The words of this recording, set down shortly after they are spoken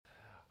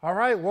All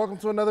right, welcome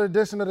to another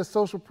edition of the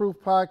Social Proof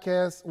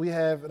Podcast. We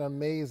have an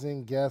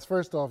amazing guest.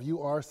 First off,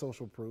 you are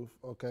social proof,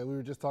 okay? We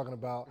were just talking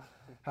about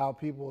how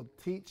people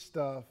teach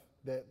stuff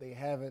that they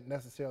haven't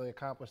necessarily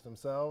accomplished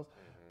themselves,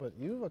 but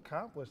you've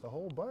accomplished a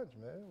whole bunch,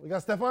 man. We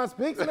got Stephon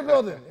Speaks in the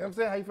building. You know what I'm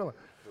saying? How you feeling?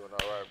 Doing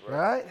all right, bro.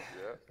 Right?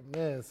 Yeah.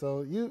 Man,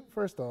 so you,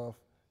 first off,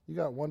 you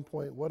got what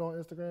on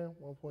Instagram?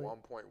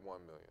 1.1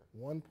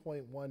 million.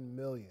 1.1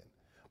 million.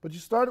 But you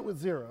started with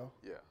zero.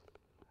 Yeah.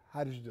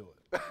 How did you do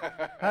it?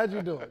 How did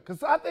you do it?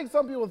 Because I think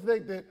some people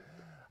think that,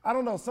 I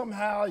don't know,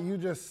 somehow you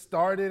just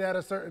started at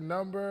a certain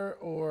number,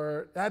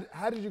 or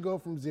how did you go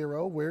from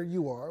zero, where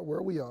you are,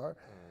 where we are,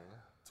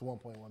 to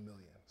 1.1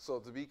 million? So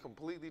to be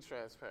completely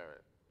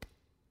transparent,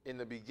 in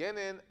the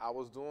beginning, I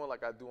was doing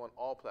like I do on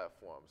all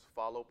platforms,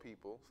 follow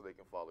people so they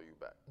can follow you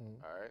back,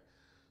 all right?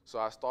 So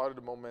I started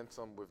the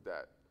momentum with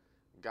that.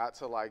 Got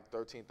to like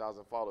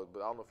 13,000 followers,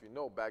 but I don't know if you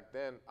know, back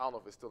then, I don't know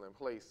if it's still in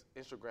place,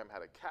 Instagram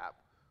had a cap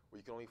where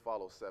you can only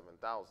follow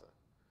 7,000.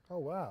 Oh,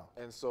 wow.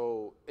 And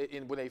so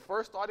when they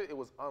first started, it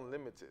was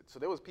unlimited. So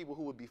there was people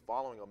who would be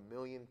following 1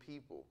 million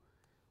people,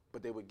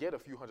 but they would get a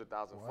few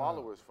 100,000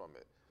 followers from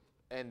it.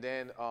 And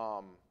then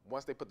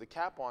once they put the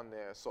cap on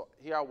there, so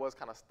here I was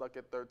kind of stuck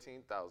at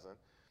 13,000.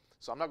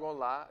 So I'm not gonna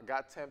lie, I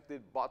got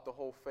tempted, bought the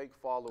whole fake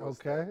followers.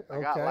 Okay, I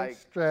got like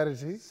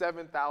strategy.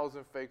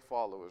 7,000 fake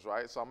followers,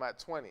 right? So I'm at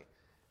 20.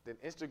 Then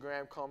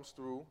Instagram comes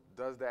through,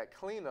 does that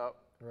cleanup,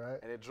 right,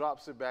 and it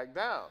drops it back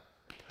down.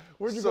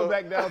 Where'd you go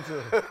back down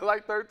to?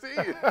 Like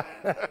 13.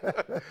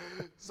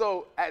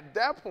 So at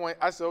that point,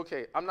 I said,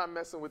 okay, I'm not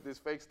messing with this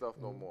fake stuff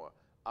no more.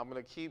 I'm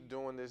gonna keep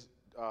doing this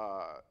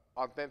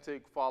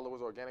authentic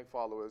followers, organic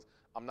followers.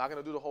 I'm not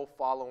gonna do the whole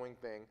following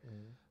thing.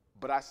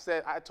 But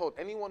I told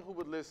anyone who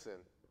would listen,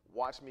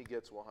 watch me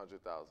get to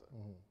 100,000.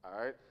 All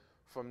right.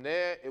 From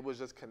there, it was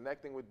just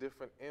connecting with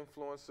different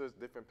influencers,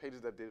 different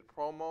pages that did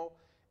promo,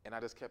 and I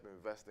just kept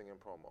investing in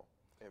promo.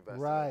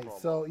 Right.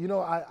 So, you know,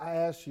 I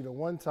asked you the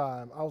one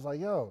time, I was like,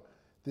 yo,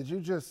 did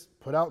you just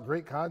put out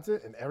great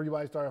content and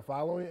everybody started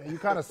following? And you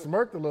kind of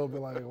smirked a little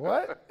bit like,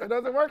 what? It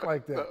doesn't work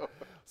like that. No.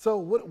 So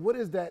what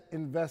does that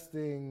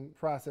investing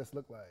process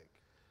look like?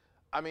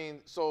 I mean,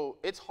 so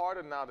it's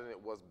harder now than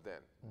it was then.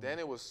 Then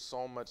it was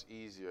so much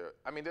easier.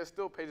 I mean, there's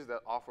still pages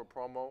that offer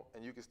promo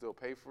and you can still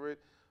pay for it,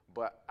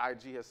 but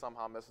IG has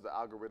somehow messed with the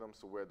algorithms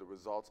to where the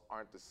results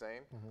aren't the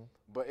same.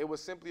 But it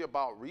was simply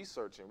about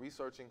researching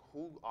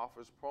who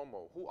offers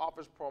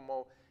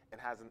promo and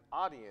has an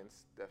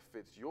audience that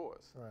fits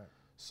yours. Right.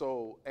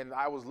 So, and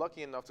I was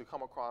lucky enough to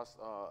come across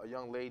a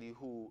young lady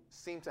who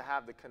seemed to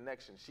have the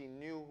connection. She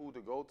knew who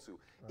to go to.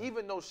 Right.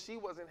 Even though she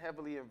wasn't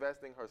heavily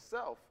investing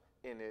herself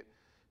in it,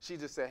 she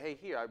just said, hey,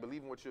 here, I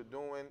believe in what you're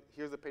doing.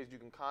 Here's a page you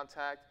can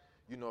contact.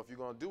 You know, if you're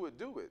gonna do it,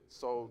 do it.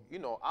 So, you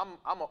know,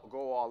 I'm a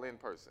go all in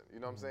person, you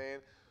know what I'm saying?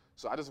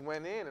 So I just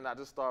went in and I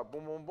just started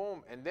boom, boom,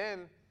 boom. And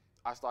then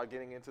I started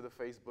getting into the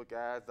Facebook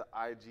ads, the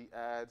IG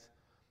ads.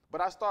 But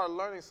I started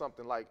learning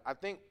something. Like, I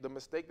think the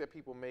mistake that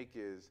people make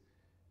is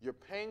you're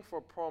paying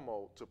for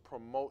promo to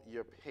promote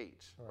your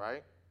page,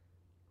 right?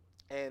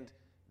 And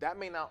that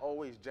may not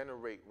always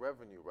generate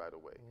revenue right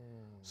away.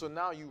 So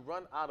now you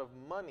run out of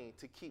money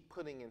to keep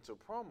putting into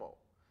promo.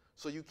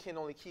 So you can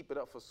only keep it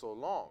up for so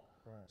long.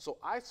 Right. So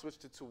I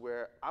switched it to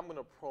where I'm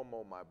gonna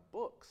promo my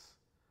books.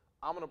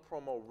 I'm gonna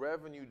promote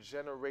revenue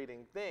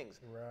generating things.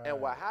 Right. And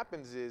what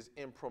happens is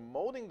in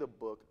promoting the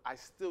book, I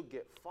still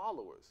get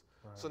followers.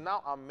 Right. So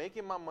now I'm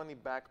making my money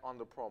back on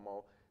the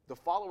promo. The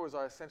followers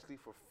are essentially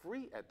for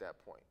free at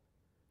that point.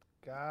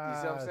 You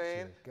see what I'm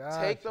saying?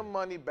 Take the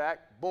money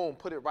back, boom,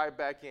 put it right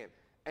back in.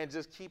 And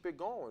just keep it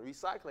going,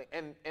 recycling.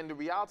 And the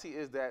reality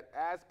is that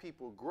as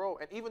people grow,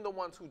 and even the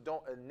ones who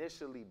don't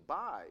initially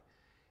buy,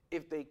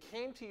 if they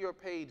came to your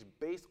page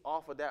based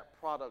off of that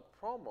product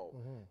promo,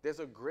 there's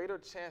a greater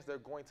chance they're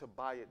going to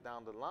buy it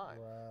down the line.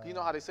 Right. You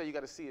know how they say you got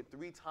to see it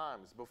 3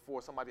 times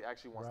before somebody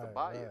actually wants to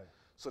buy it.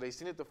 So they've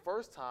seen it the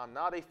first time,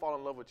 now they fall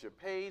in love with your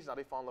page, now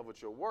they fall in love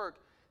with your work,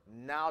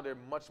 now they're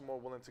much more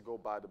willing to go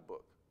buy the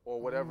book or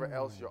whatever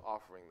else you're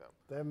offering them.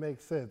 That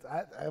makes sense.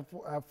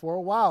 For a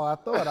while, I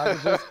thought I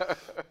could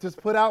just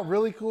put out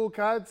really cool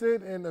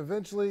content and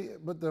eventually,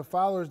 but the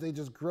followers, they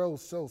just grow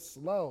so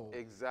slow.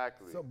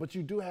 Exactly. So, but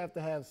you do have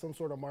to have some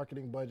sort of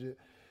marketing budget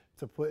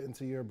to put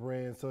into your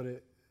brand so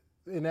that,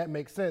 and that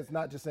makes sense,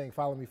 not just saying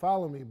follow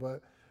me,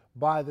 but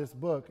buy this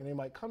book, and they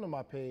might come to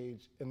my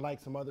page and like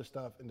some other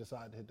stuff and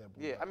decide to hit that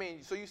book. Yeah, I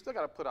mean, so you still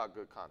got to put out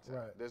good content.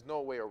 Right. There's no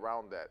way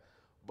around that.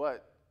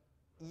 But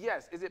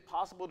yes, is it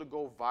possible to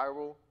go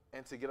viral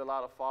and to get a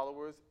lot of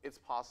followers? It's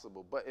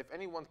possible. But if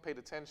anyone's paid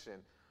attention,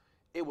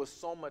 it was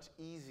so much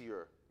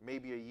easier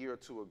maybe a year or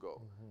two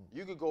ago.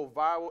 You could go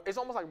viral. It's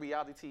almost like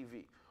reality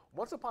TV.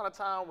 Once upon a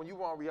time, when you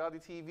were on reality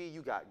TV,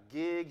 you got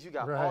gigs, you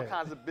got all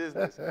kinds of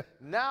business.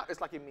 Now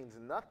it's like it means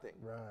nothing.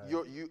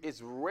 Right.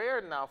 It's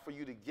rare now for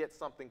you to get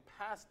something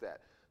past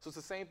that. So it's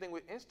the same thing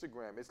with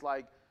Instagram. It's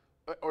like,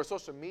 or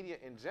social media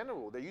in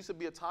general. There used to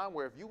be a time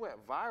where if you went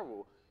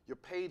viral, your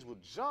page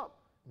would jump.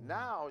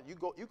 Now you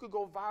could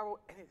go viral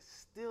and it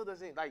still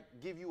doesn't like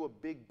give you a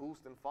big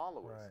boost in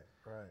followers.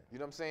 Right. You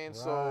know what I'm saying?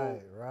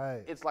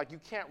 Right. It's like you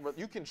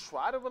can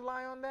try to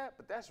rely on that,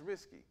 but that's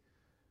risky.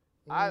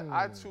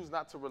 I choose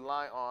not to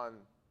rely on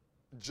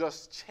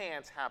just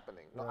chance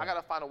happening. No, I got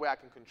to find a way I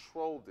can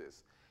control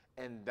this.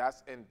 And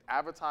that's in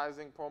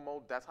advertising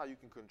promo, that's how you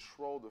can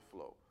control the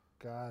flow.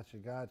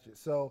 Gotcha.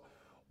 So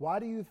why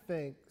do you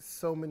think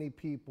so many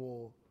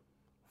people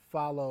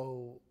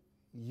follow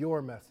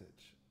your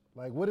message?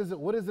 Like, what is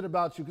it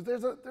about you? Because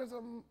there's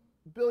a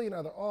billion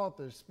other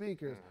authors,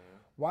 speakers.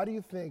 Why do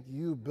you think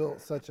you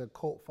built such a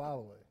cult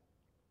following?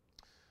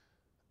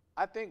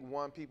 I think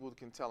one, people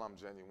can tell I'm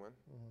genuine,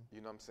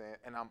 you know what I'm saying?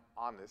 And I'm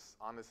honest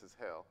as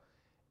hell.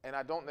 And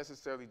I don't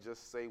necessarily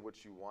just say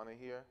what you want to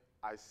hear.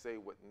 I say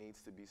what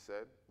needs to be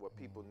said, what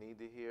people need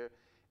to hear.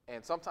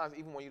 And sometimes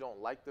even when you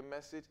don't like the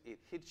message, it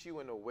hits you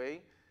in a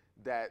way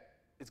that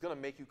it's going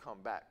to make you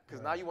come back.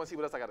 Because now you want to see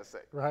what else I got to say.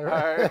 Right.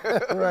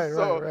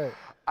 Right.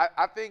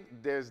 I think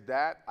there's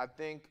that. I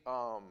think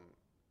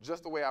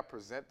just the way I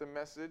present the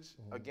message,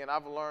 again,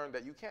 I've learned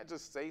that you can't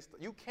just say stuff.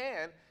 You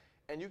can,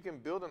 and you can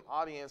build an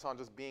audience on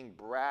just being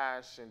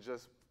brash and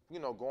just,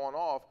 going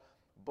off,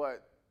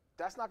 but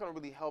that's not going to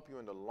really help you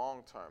in the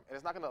long term. And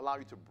it's not going to allow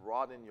you to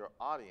broaden your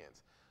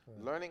audience.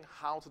 Learning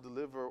how to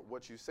deliver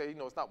what you say,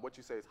 it's not what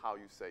you say, it's how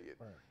you say it.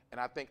 And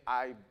I think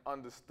I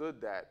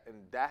understood that, and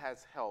that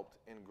has helped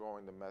in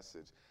growing the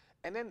message.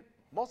 And then,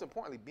 most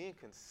importantly, being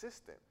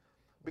consistent.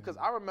 Because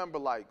I remember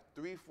like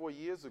 3-4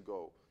 years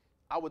ago,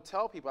 I would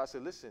tell people, I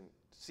said, listen,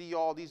 see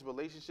all these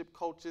relationship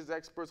coaches,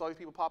 experts, all these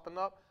people popping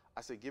up?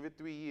 I said, give it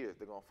 3 years,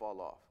 they're going to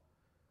fall off.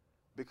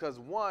 Because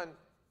one,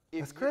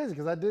 That's crazy,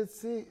 because I did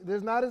see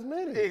there's not as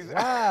many. Exactly.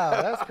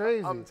 Wow, that's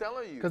crazy. I'm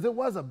telling you. Because it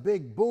was a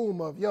big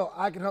boom of,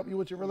 I can help you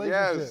with your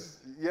relationship. Yes.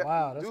 Yeah.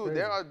 Wow, that's Dude, crazy.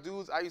 there are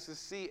dudes I used to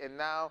see, and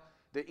now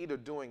they're either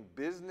doing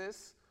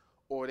business,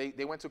 or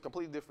they went to a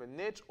completely different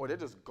niche, or they're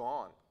just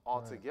gone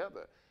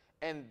altogether.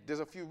 And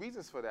there's a few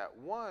reasons for that.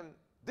 One,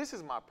 this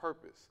is my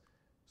purpose.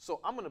 So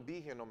I'm going to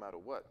be here no matter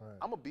what.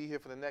 I'm going to be here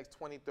for the next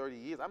 20, 30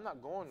 years. I'm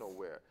not going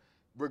nowhere,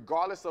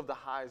 regardless of the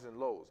highs and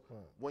lows.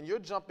 When you're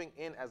jumping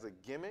in as a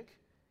gimmick,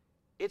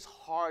 it's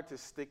hard to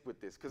stick with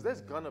this because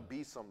there's going to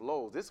be some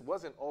lows. This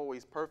wasn't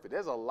always perfect.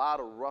 There's a lot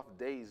of rough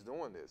days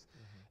doing this.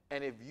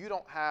 And if you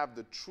don't have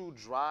the true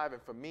drive,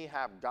 and for me,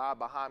 have God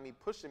behind me,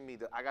 pushing me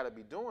that I got to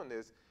be doing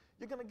this,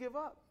 you're going to give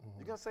up.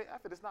 You're going to say,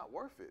 F it, it's not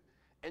worth it.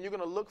 And you're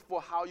going to look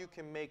for how you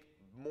can make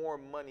more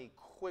money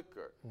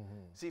quicker.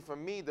 See, for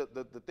me,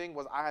 the thing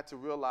was I had to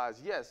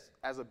realize, yes,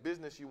 as a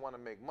business, you want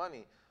to make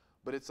money,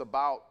 but it's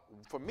about,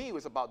 for me,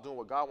 it's about doing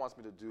what God wants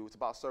me to do. It's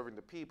about serving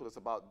the people. It's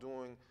about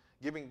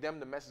giving them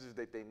the messages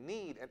that they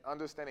need and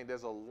understanding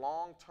there's a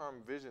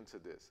long-term vision to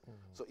this.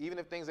 So even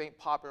if things ain't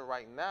popping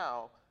right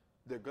now,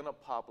 they're going to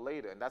pop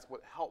later. And that's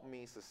what helped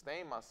me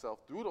sustain myself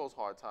through those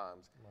hard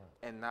times.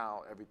 And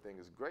now everything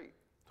is great.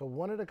 So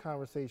one of the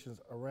conversations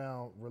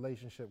around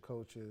relationship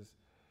coaches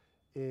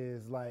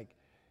is like,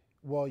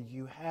 well,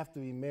 you have to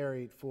be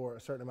married for a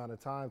certain amount of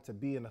time to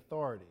be an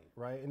authority,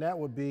 right? And that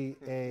would be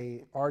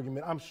a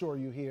argument I'm sure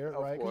you hear,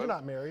 right? Because you're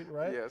not married,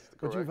 right? Yes,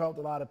 correct. But you've helped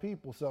a lot of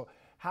people. So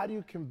how do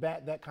you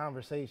combat that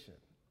conversation?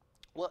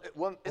 Well,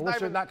 it's not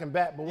even not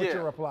combat, but what's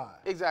your reply?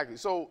 Exactly.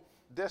 So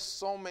there's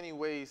so many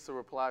ways to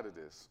reply to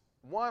this.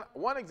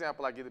 One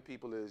example I give to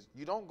people is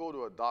you don't go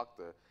to a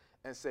doctor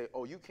and say,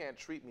 oh, you can't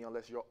treat me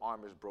unless your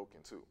arm is broken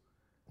too.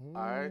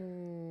 All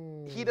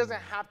right? He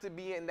doesn't have to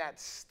be in that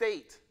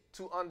state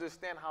to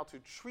understand how to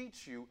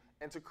treat you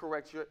and to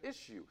correct your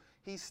issue.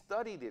 He's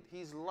studied it.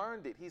 He's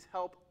learned it. He's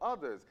helped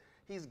others.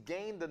 He's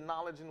gained the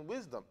knowledge and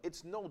wisdom.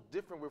 It's no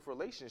different with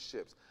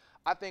relationships.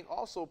 I think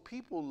also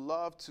people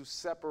love to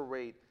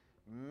separate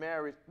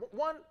marriage.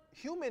 One,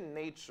 human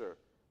nature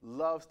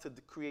loves to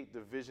create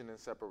division and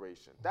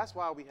separation. That's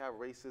why we have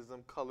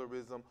racism,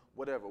 colorism,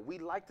 whatever. We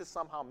like to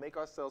somehow make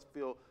ourselves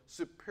feel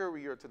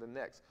superior to the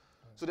next.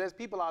 So there's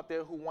people out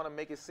there who want to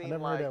make it seem like... I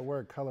never heard that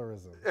word,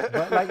 colorism.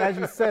 But like as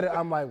you said it,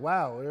 I'm like,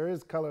 wow, there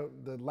is color,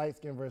 the light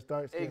skin versus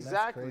dark skin.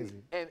 Exactly. That's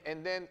crazy.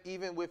 And then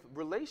even with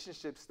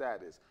relationship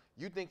status,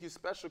 you think you're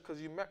special because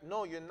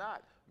no, you're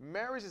not.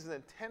 Marriage is an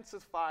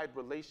intensified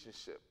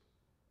relationship.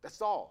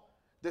 That's all.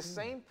 The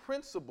same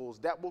principles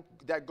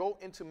that go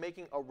into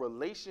making a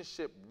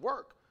relationship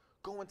work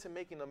go into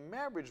making a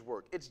marriage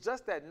work. It's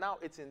just that now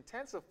it's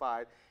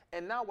intensified,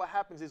 and now what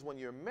happens is when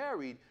you're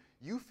married,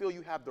 you feel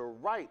you have the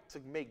right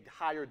to make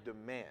higher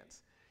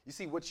demands. You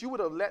see, what you would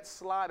have let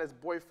slide as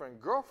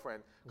boyfriend,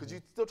 girlfriend, because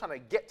you're still trying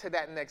to get to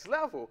that next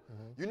level,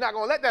 you're not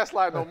going to let that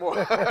slide no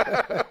more.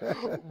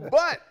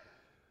 But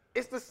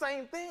it's the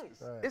same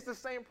things. Right. It's the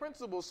same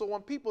principle. So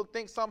when people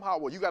think somehow,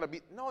 well, you got to be,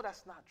 no,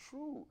 that's not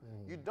true.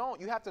 You don't.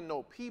 You have to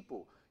know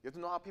people. You have to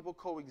know how people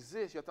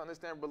coexist. You have to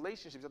understand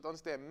relationships. You have to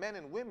understand men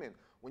and women.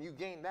 When you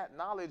gain that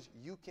knowledge,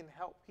 you can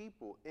help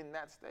people in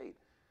that state.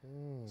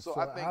 So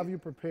I think, how have you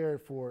prepared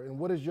for, and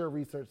what is your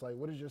research like?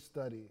 What is your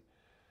study?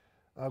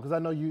 Because I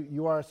know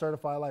you are a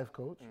certified life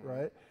coach,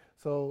 right?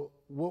 So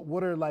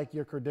what are like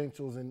your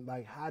credentials, and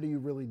like how do you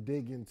really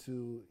dig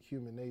into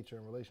human nature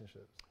and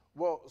relationships?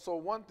 Well, so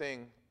one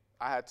thing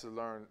I had to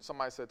learn,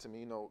 somebody said to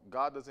me,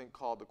 God doesn't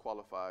call the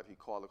qualified, he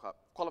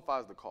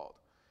qualifies the called.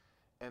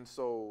 And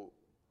so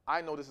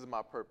I know this is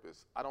my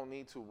purpose. I don't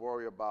need to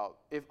worry about,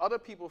 if other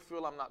people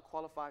feel I'm not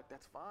qualified,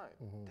 that's fine.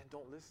 Then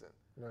don't listen.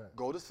 Right.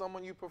 Go to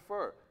someone you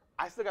prefer.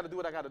 I still got to do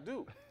what I got to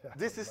do.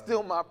 This is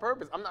still my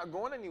purpose. I'm not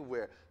going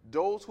anywhere.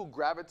 Those who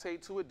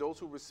gravitate to it, those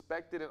who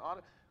respect it and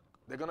honor,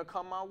 they're going to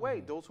come my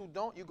way. Those who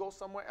don't, you go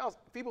somewhere else.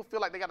 People feel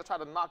like they got to try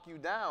to knock you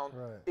down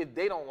if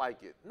they don't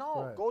like it.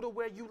 No, go to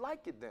where you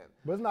like it then.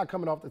 But it's not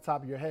coming off the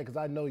top of your head because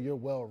I know you're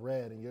well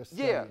read and you're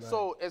studied. Yeah, right?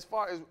 so as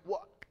far as,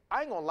 well,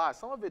 I ain't going to lie.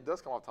 Some of it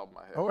does come off the top of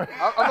my head. Oh, right.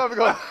 I'm not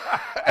going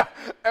to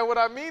And what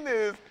I mean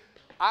is,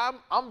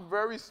 I'm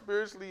very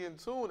spiritually in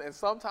tune, and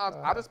sometimes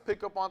I just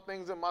pick up on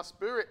things in my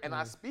spirit and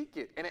I speak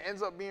it, and it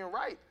ends up being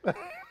right.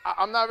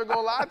 I'm not even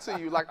gonna lie to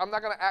you. Like, I'm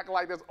not gonna act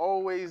like there's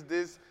always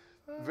this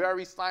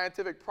very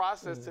scientific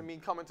process to me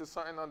coming to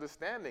certain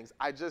understandings.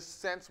 I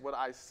just sense what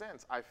I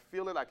sense. I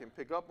feel it. I can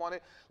pick up on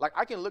it. Like,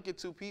 I can look at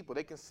two people.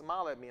 They can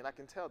smile at me, and I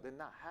can tell they're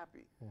not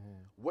happy.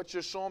 What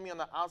you're showing me on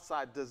the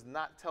outside does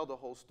not tell the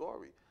whole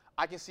story.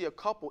 I can see a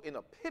couple in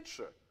a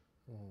picture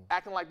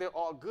acting like they're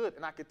all good,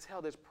 and I can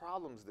tell there's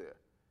problems there.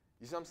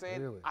 You see what I'm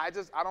saying? Really?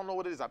 I don't know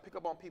what it is. I pick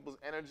up on people's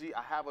energy.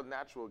 I have a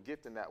natural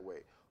gift in that way.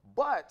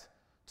 But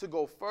to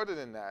go further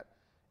than that,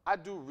 I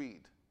do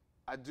read.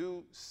 I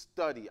do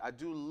study. I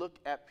do look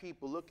at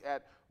people, look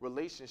at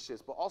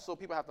relationships. But also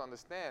people have to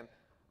understand,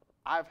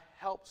 I've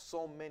helped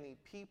so many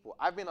people.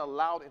 I've been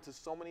allowed into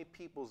so many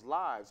people's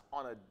lives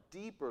on a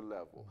deeper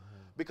level.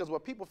 Because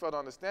what people fail to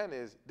understand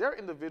is there are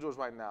individuals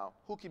right now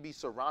who can be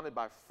surrounded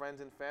by friends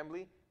and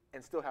family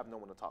and still have no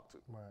one to talk to.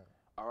 Right.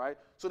 All right?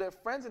 So their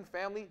friends and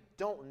family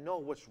don't know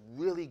what's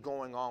really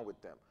going on with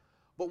them.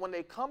 But when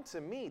they come to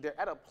me, they're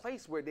at a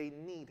place where they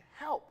need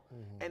help.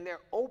 And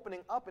they're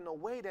opening up in a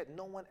way that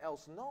no one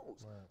else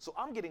knows. Right. So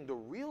I'm getting the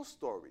real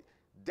story.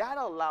 That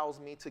allows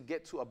me to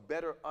get to a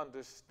better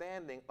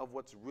understanding of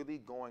what's really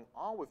going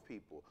on with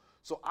people.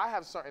 So I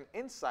have certain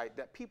insight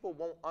that people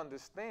won't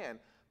understand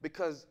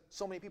because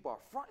so many people are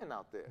fronting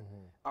out there.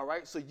 All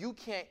right? So you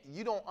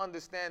don't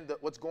understand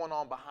what's going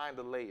on behind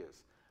the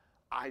layers.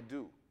 I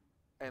do.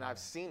 And I've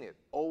seen it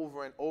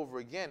over and over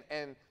again.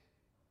 And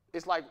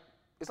it's like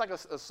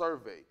a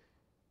survey.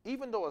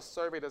 Even though a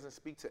survey doesn't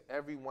speak to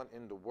everyone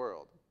in the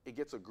world, it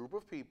gets a group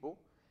of people,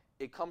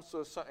 it comes to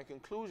a certain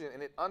conclusion,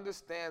 and it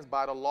understands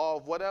by the law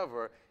of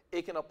whatever,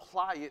 it can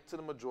apply it to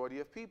the majority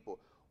of people.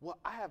 Well,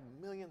 I have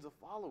millions of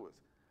followers.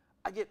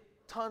 I get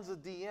tons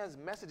of DMs,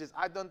 messages.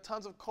 I've done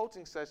tons of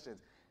coaching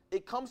sessions.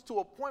 It comes to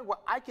a point where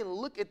I can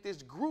look at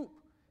this group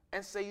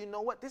and say, you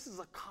know what, this is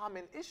a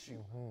common issue.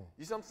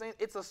 You see what I'm saying?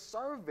 It's a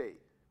survey.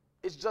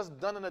 It's just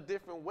done in a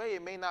different way.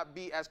 It may not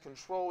be as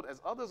controlled as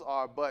others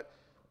are, but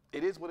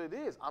it is what it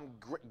is. I'm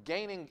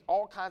gaining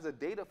all kinds of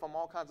data from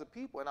all kinds of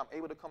people, and I'm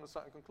able to come to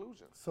certain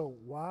conclusions. So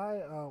why?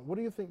 What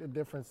do you think the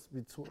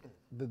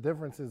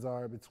differences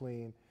are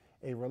between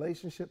a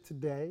relationship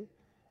today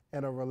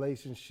and a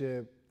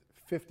relationship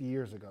 50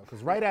 years ago?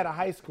 Because right out of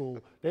high school,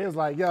 they was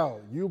like,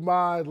 "Yo, you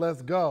mine,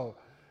 let's go."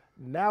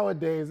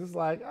 Nowadays, it's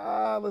like,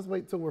 let's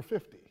wait till we're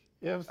 50.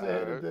 You know what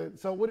I'm saying?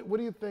 So what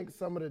do you think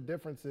some of the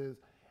differences?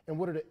 And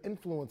what are the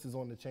influences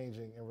on the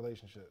changing in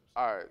relationships?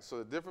 All right, so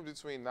the difference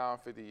between now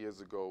and 50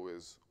 years ago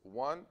is,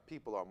 one,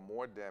 people are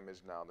more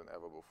damaged now than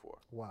ever before.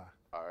 Why?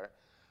 All right,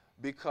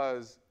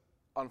 because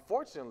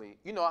unfortunately,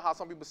 you know how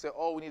some people say,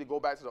 oh, we need to go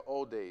back to the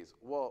old days.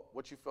 Well,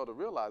 what you fail to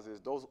realize is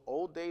those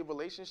old day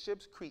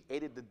relationships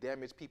created the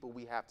damaged people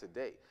we have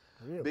today.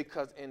 Really?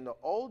 Because in the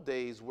old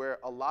days where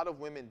a lot of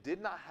women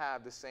did not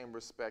have the same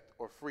respect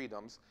or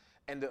freedoms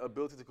and the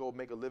ability to go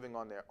make a living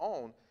on their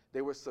own,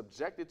 they were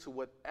subjected to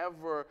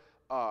whatever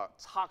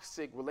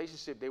toxic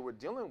relationship they were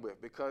dealing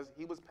with because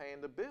he was paying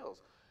the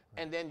bills.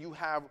 And then you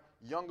have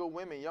younger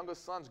women, younger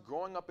sons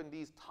growing up in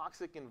these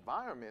toxic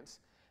environments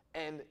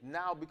and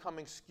now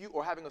becoming skewed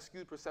or having a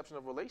skewed perception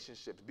of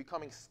relationships,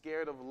 becoming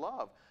scared of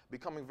love,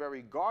 becoming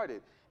very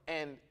guarded.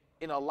 And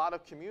in a lot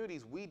of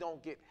communities, we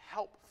don't get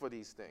help for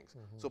these things.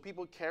 So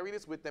people carry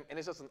this with them, and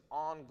it's just an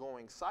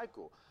ongoing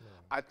cycle.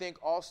 I think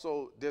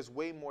also there's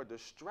way more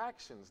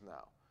distractions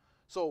now.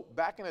 So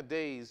back in the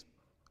days,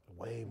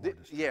 way more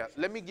distractions. Yeah,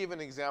 let me give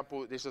an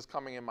example that's just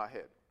coming in my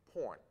head.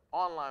 Porn,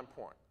 online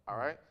porn, all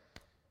right?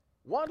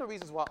 One of the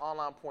reasons why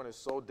online porn is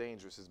so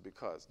dangerous is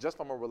because, just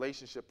from a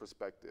relationship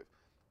perspective,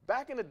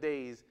 back in the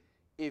days,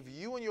 if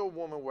you and your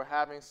woman were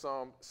having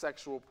some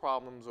sexual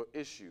problems or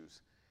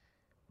issues,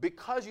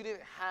 because you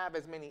didn't have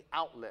as many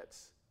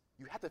outlets,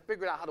 you had to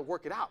figure out how to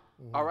work it out,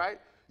 all right?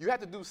 You had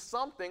to do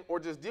something or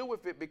just deal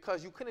with it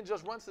because you couldn't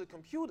just run to the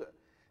computer.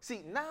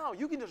 See, now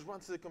you can just run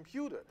to the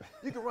computer.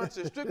 You can run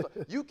to the strip club.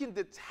 You can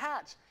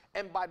detach.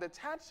 And by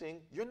detaching,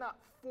 you're not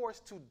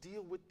forced to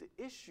deal with the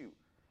issue.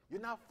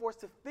 You're not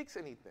forced to fix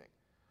anything.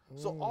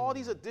 So all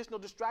these additional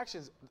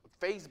distractions,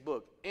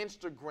 Facebook,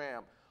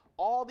 Instagram,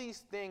 all these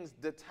things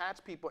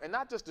detach people and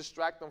not just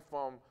distract them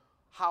from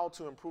how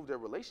to improve their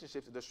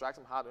relationships. It distracts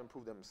them how to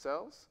improve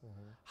themselves,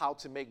 how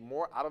to make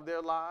more out of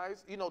their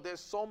lives. You know,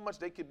 there's so much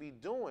they could be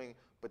doing,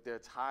 but they're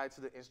tied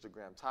to the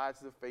Instagram, tied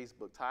to the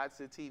Facebook, tied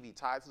to the TV,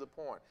 tied to the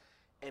porn.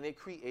 And it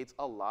creates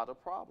a lot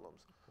of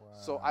problems. Wow.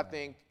 So I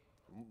think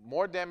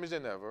more damage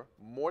than ever,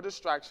 more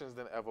distractions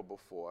than ever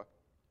before.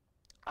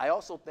 I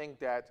also think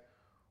that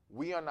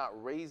we are not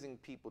raising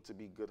people to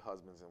be good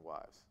husbands and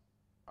wives,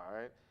 all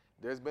right?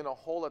 There's been a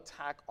whole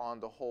attack on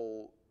the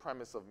whole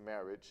premise of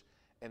marriage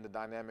and the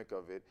dynamic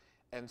of it.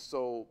 And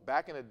so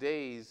back in the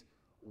days,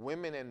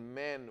 women and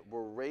men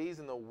were raised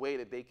in a way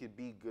that they could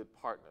be good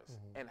partners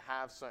and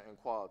have certain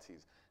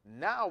qualities.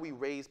 Now we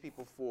raise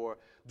people for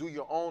do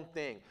your own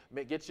thing,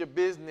 get your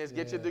business,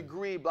 get your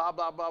degree, blah,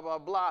 blah, blah, blah,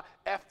 blah,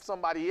 F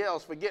somebody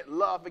else, forget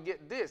love,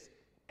 forget this.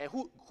 And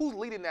who's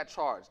leading that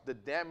charge? The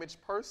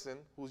damaged person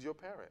who's your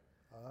parent.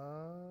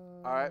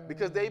 All right,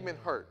 because they've been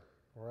hurt.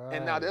 Right,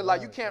 and now they're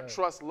like, you can't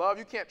trust love,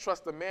 you can't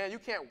trust the man, you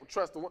can't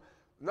trust the woman.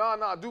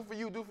 No, do for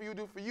you, do for you,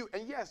 do for you.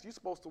 And yes, you're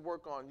supposed to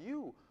work on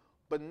you,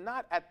 but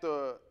not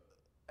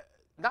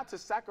to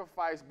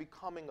sacrifice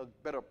becoming a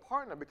better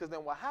partner, because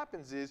then what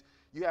happens is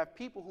you have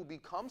people who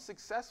become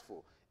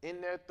successful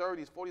in their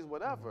 30s, 40s,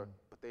 whatever,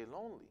 but they're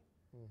lonely.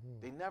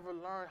 They never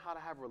learn how to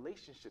have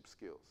relationship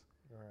skills.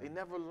 They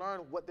never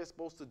learn what they're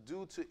supposed to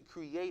do to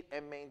create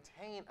and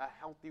maintain a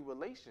healthy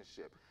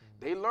relationship.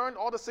 They learned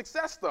all the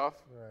success stuff,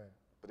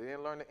 but they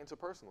didn't learn the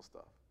interpersonal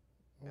stuff,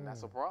 and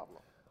that's a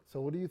problem. So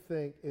what do you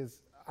think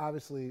is,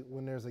 obviously,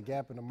 when there's a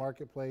gap in the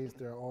marketplace,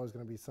 there are always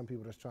going to be some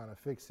people that's trying to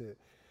fix it.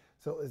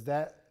 So is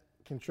that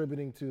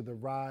contributing to the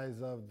rise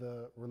of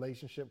the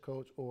relationship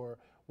coach, or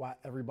why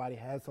everybody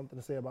has something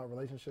to say about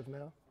relationships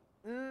now?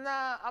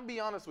 Nah, I'll be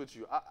honest with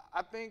you.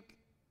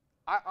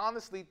 I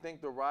honestly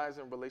think the rise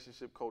in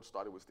relationship coach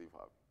started with Steve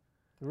Harvey.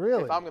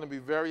 Really? If I'm going to be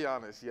very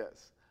honest,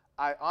 yes.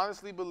 I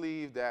honestly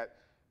believe that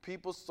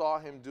people saw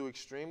him do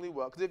extremely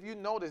well. Because if you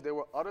notice, there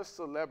were other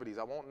celebrities.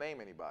 I won't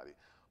name anybody,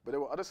 but there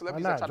were other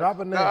celebrities. Why not? Drop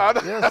a name. You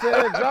know what I'm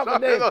saying? Drop a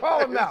name. Call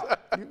them out.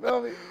 You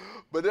feel me?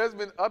 But there's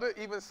been other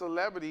even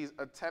celebrities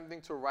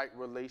attempting to write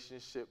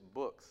relationship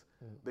books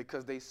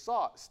because they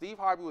saw Steve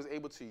Harvey was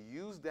able to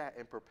use that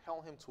and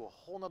propel him to a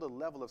whole nother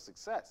level of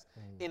success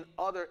in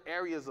other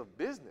areas of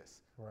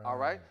business. All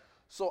right?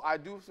 So I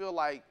do feel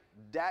like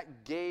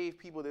that gave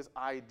people this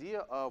idea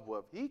of,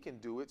 well, if he can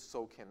do it,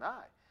 so can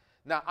I.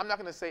 Now, I'm not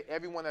going to say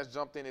everyone that's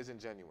jumped in isn't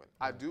genuine.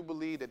 I do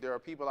believe that there are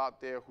people out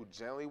there who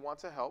genuinely want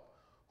to help,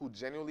 who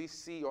genuinely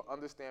see or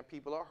understand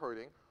people are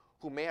hurting,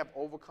 who may have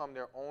overcome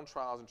their own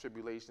trials and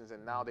tribulations,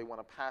 and now they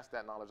want to pass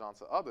that knowledge on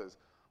to others.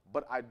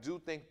 But I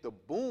do think the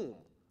boom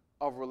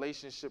of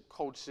relationship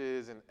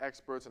coaches and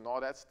experts and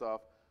all that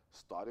stuff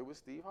started with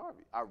Steve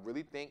Harvey. I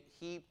really think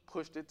he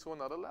pushed it to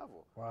another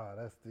level. Wow,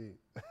 that's deep.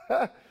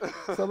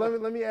 So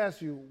let me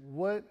ask you,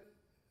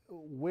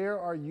 where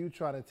are you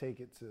trying to take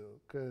it to?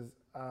 Because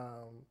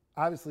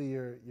obviously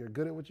you're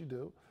good at what you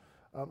do.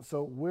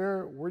 So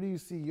where do you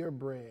see your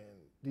brand?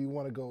 Do you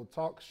want to go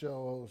talk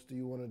shows? Do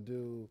you want to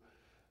do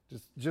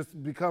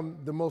just become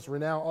the most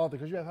renowned author?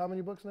 Because you have how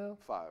many books now?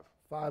 5.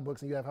 5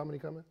 books, and you have how many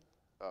coming?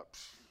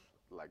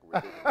 Like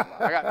ridiculous.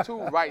 I got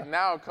 2 right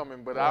now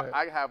coming, but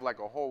I have like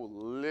a whole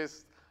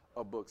list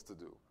of books to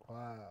do.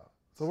 Wow.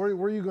 So where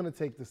are you going to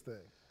take this thing?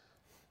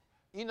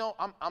 You know,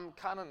 I'm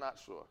kind of not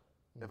sure,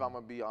 if I'm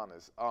going to be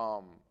honest.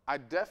 I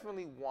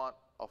definitely want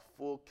a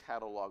full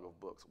catalog of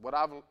books. What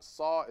I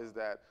saw is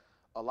that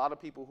a lot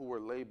of people who were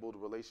labeled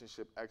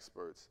relationship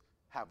experts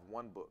have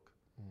one book.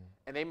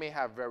 And they may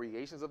have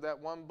variations of that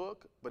one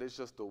book, but it's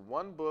just the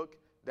one book.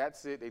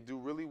 That's it. They do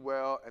really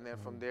well, and then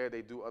from there,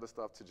 they do other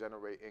stuff to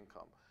generate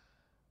income.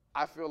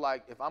 I feel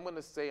like if I'm going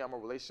to say I'm a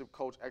relationship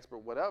coach, expert,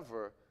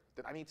 whatever,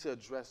 then I need to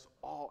address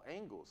all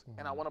angles.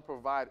 And I want to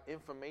provide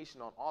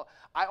information on all.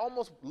 I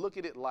almost look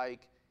at it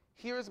like,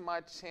 here's my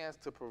chance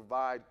to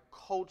provide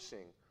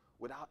coaching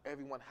without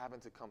everyone having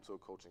to come to a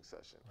coaching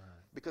session.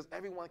 Because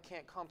everyone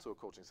can't come to a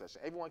coaching session.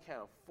 Everyone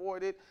can't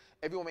afford it.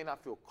 Everyone may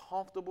not feel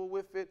comfortable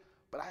with it.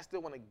 But I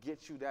still want to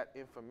get you that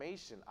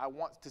information. I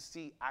want to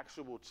see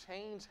actual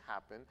change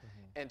happen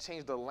and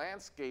change the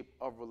landscape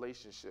of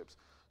relationships.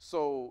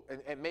 So,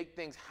 and make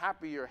things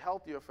happier,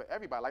 healthier for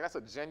everybody. Like, that's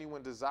a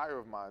genuine desire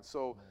of mine.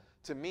 So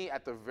to me,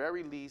 at the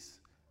very least,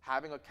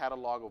 having a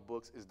catalog of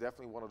books is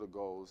definitely one of the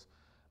goals.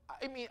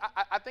 I mean,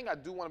 I think I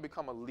do want to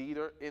become a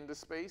leader in the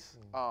space,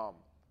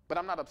 but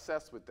I'm not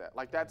obsessed with that.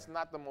 Like, that's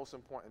not the most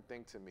important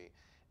thing to me.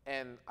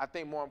 And I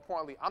think more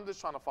importantly, I'm just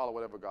trying to follow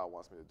whatever God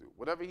wants me to do.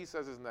 Whatever he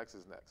says is next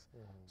is next.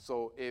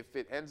 So if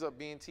it ends up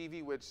being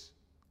TV, which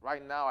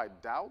right now I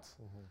doubt,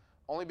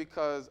 only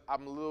because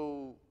I'm a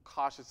little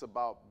cautious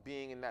about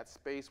being in that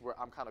space where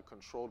I'm kind of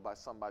controlled by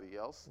somebody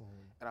else.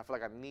 And I feel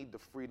like I need the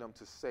freedom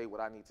to say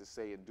what I need to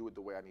say and do it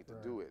the way I need to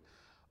do it.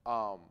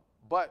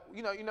 But,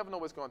 you know, you never know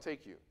where it's going to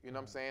take you. You know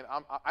what I'm saying?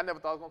 I never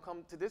thought it was going to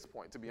come to this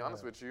point, to be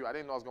honest with you. I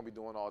didn't know I was going to be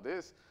doing all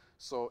this.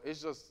 So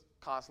it's just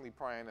constantly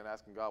praying and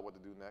asking God what to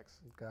do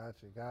next.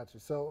 Gotcha.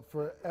 So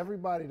for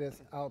everybody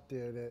that's out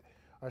there that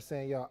are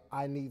saying, yo,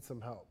 I need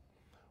some help,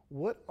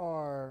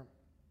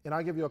 and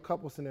I'll give you a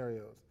couple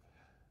scenarios.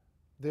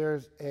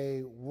 there's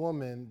a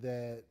woman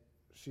that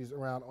she's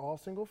around all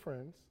single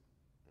friends.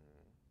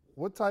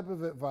 What type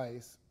of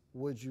advice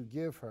would you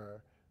give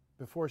her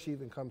before she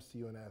even comes to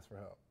you and asks for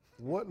help?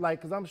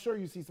 Because I'm sure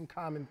you see some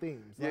common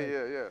themes.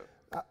 Yeah.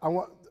 I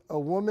want a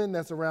woman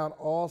that's around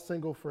all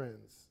single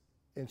friends,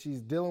 and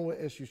she's dealing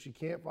with issues. She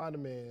can't find a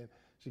man.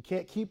 She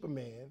can't keep a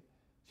man.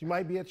 She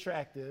might be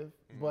attractive,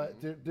 but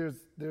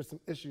there's some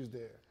issues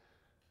there.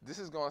 This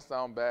is gonna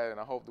sound bad, and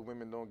I hope the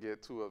women don't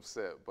get too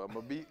upset. But I'm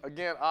gonna be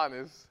again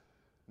honest.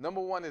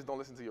 Number one is don't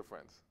listen to your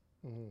friends.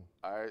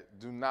 All right,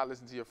 do not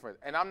listen to your friends.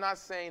 And I'm not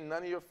saying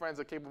none of your friends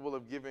are capable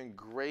of giving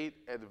great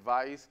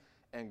advice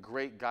and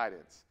great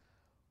guidance,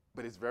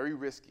 but it's very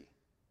risky.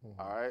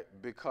 All right,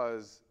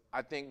 because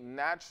I think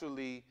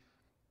naturally,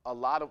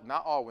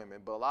 not all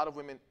women, but a lot of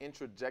women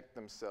interject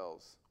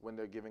themselves when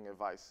they're giving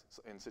advice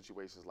in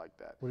situations like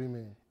that. What do you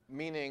mean?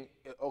 Meaning,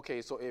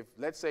 okay, so if,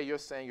 let's say you're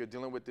saying you're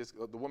dealing with this,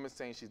 the woman's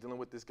saying she's dealing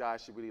with this guy,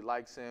 she really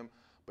likes him,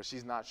 but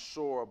she's not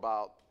sure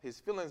about his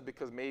feelings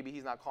because maybe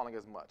he's not calling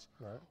as much.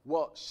 Right.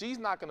 Well, she's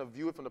not gonna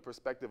view it from the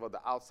perspective of the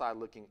outside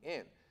looking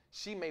in.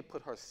 She may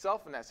put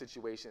herself in that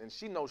situation and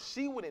she knows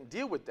she wouldn't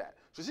deal with that.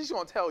 So she's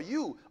gonna tell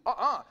you,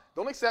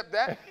 don't accept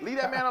that, leave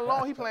that man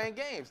alone, he playing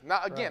games.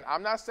 Now again,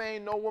 I'm not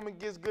saying no woman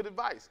gives good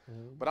advice,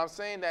 but I'm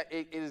saying that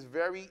it is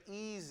very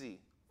easy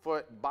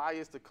for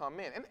bias to come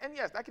in. And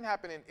yes, that can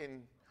happen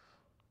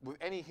with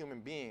any human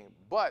being,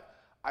 but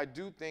I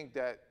do think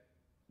that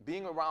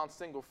being around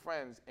single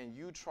friends and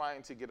you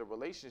trying to get a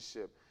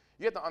relationship,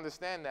 you have to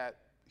understand that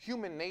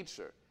human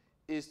nature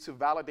is to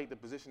validate the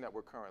position that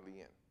we're currently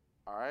in,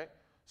 all right?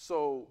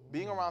 So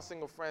being around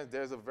single friends,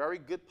 there's a very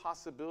good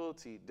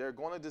possibility they're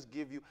gonna just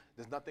give you,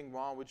 there's nothing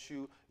wrong with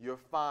you, you're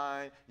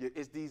fine,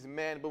 it's these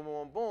men, boom,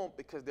 boom, boom,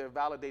 because they're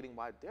validating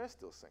why they're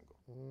still single,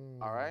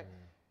 all right?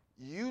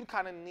 You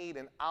kind of need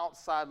an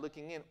outside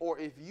looking in, or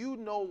if you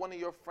know one of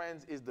your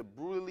friends is the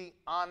brutally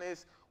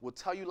honest, will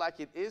tell you like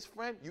it is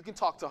friend, you can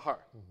talk to her,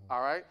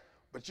 all right?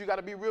 But you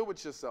gotta be real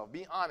with yourself,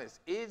 be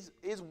honest. Is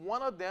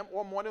one of them,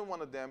 or more than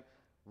one of them,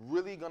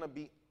 really gonna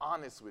be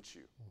honest with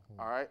you,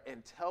 all right?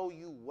 And tell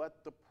you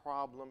what the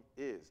problem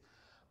is.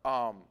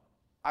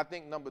 I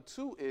think number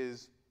two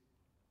is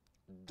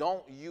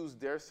don't use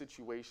their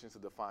situations to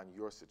define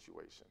your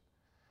situation.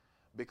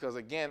 Because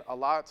again, a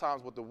lot of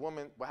times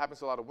what happens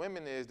to a lot of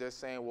women is they're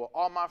saying, well,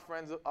 all my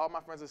friends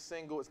are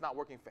single, it's not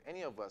working for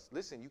any of us.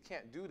 Listen, you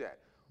can't do that.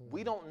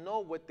 We don't know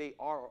what they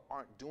are or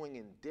aren't doing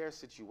in their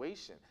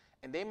situation.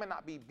 And they may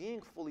not be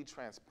being fully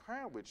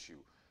transparent with you.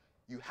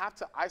 You have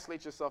to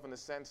isolate yourself in the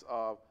sense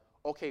of,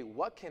 okay,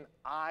 what can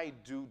I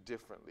do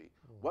differently?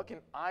 What can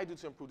I do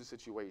to improve the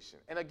situation?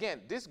 And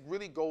again, this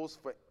really goes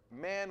for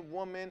man,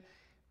 woman,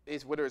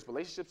 whether it's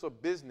relationships or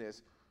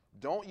business.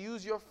 Don't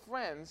use your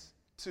friends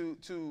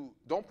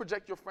don't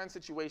project your friends'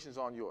 situations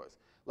on yours.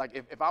 Like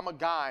if I'm a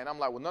guy and I'm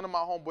like, well, none of my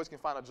homeboys can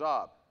find a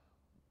job,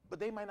 but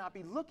they might not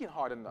be looking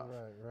hard enough.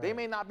 Right. They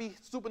may not be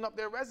souping up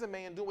their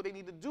resume and doing what they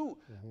need to do.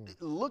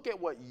 Look at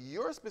what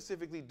you're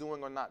specifically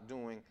doing or not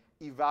doing,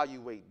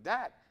 evaluate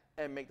that,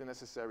 and make the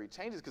necessary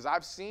changes. Because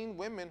I've seen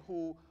women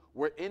who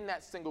were in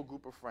that single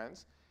group of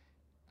friends.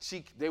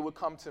 They would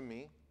come to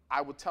me, I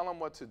would tell them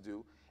what to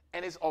do,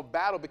 and it's a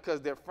battle because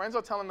their friends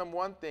are telling them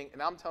one thing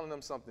and I'm telling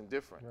them something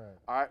different. Right.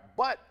 All right,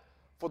 but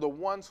for the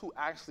ones who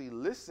actually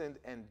listened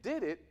and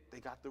did it, they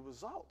got the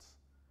results.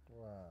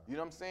 Wow. You know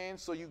what I'm saying?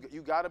 So you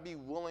got to be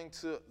willing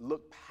to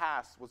look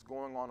past what's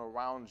going on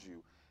around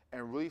you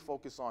and really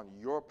focus on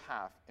your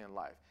path in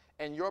life.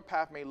 And your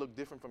path may look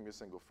different from your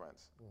single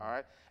friends, all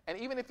right? And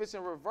even if it's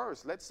in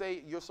reverse, let's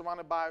say you're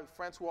surrounded by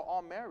friends who are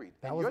all married,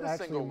 and you're the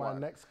single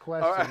one. That was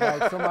actually my next question.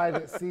 Like somebody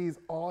that sees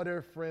all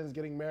their friends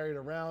getting married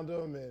around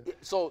them, and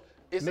so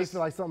it makes it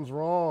like something's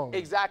wrong.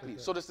 Exactly.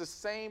 So it's the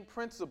same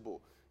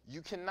principle.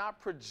 You cannot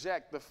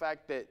project the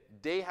fact that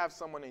they have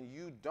someone and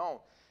you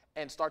don't,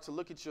 and start to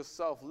look at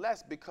yourself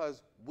less,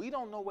 because we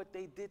don't know what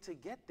they did to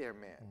get there,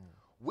 man.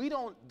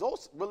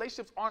 Those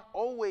relationships aren't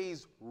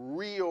always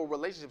real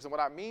relationships. And what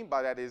I mean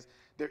by that is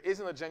there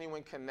isn't a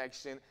genuine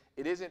connection.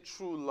 It isn't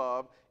true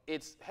love.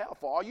 It's hell.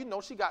 For all you know,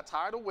 she got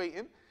tired of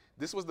waiting.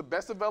 This was the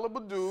best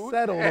available dude.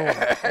 Settled on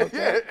him. Okay.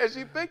 Yeah, and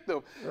she picked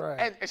him. Right.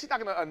 And she's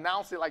not going to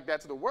announce it like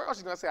that to the world.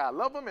 She's going to say, I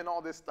love him and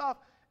all this stuff.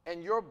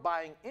 And you're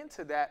buying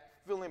into that,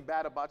 feeling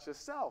bad about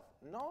yourself.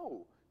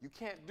 No, you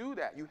can't do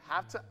that. You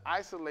have to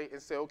isolate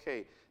and say,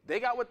 okay, they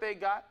got what they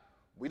got.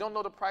 We don't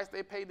know the price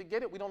they paid to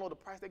get it. We don't know the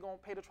price they're going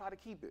to pay to try to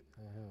keep it.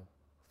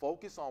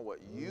 Focus on what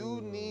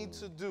you need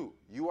to do.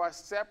 You are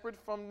separate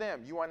from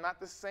them. You are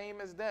not the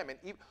same as them. And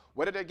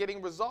whether they're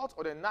getting results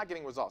or they're not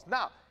getting results.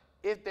 Now,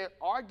 if they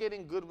are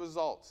getting good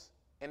results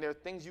and there are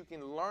things you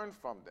can learn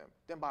from them,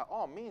 then by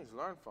all means,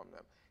 learn from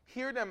them.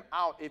 Hear them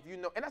out if you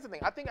know. And that's the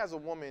thing. I think as a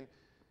woman,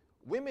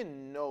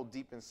 women know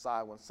deep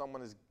inside when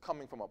someone is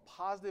coming from a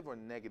positive or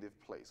negative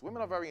place.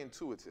 Women are very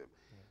intuitive.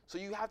 So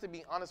you have to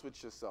be honest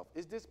with yourself.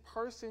 Is this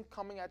person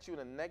coming at you in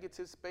a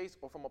negative space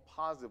or from a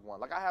positive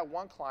one? Like I had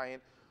one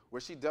client where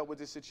she dealt with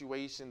this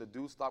situation, the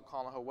dude stopped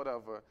calling her,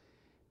 whatever,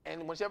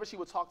 And whenever she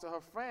would talk to her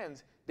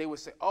friends, they would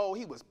say, oh,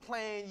 he was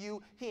playing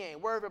you. He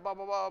ain't worth it, blah,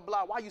 blah, blah,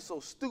 blah. Why you so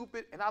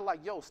stupid? And I'm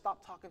like, yo,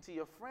 stop talking to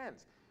your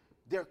friends.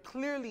 They're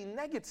clearly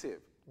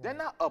negative. They're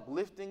not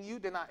uplifting you.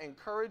 They're not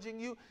encouraging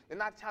you. They're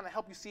not trying to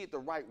help you see it the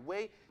right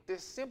way. They're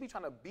simply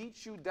trying to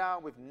beat you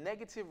down with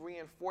negative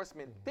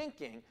reinforcement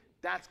thinking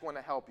that's going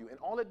to help you. And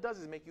all it does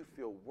is make you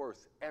feel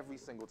worse every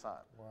single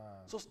time. Wow.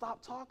 So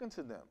stop talking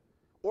to them.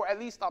 Or at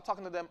least stop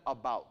talking to them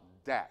about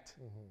that.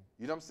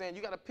 You know what I'm saying?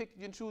 You got to pick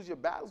and choose your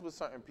battles with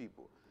certain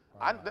people.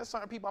 Wow. There's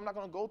certain people I'm not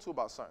going to go to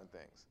about certain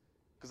things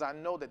because I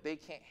know that they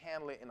can't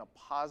handle it in a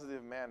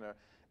positive manner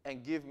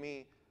and give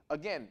me,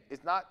 again,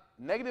 it's not,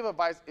 negative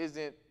advice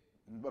isn't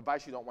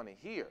advice you don't want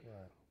to hear,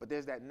 but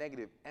there's that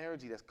negative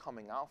energy that's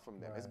coming out from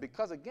them. It's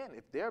because, again,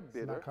 if they're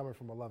bitter. It's not coming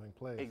from a loving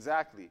place.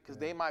 Exactly, because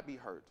they might be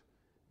hurt.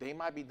 They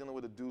might be dealing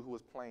with a dude who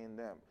was playing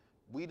them.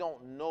 We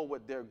don't know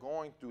what they're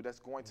going through that's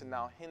going to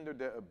now hinder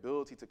their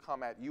ability to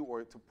come at you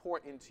or to pour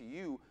into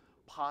you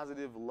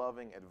positive,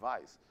 loving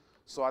advice.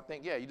 So I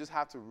think, yeah, you just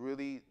have to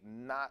really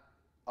not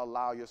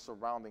allow your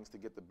surroundings to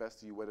get the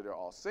best of you, whether they're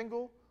all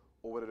single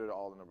or whether they're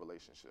all in a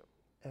relationship.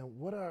 And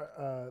what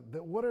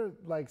are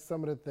like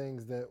some of the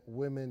things that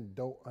women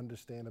don't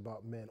understand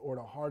about men, or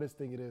the hardest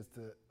thing it is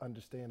to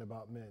understand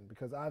about men?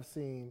 Because I've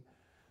seen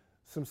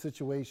some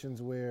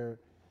situations where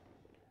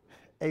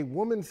a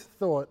woman's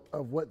thought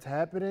of what's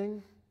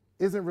happening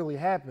isn't really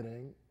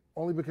happening,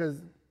 only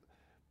because,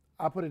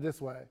 I'll put it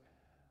this way,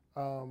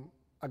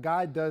 a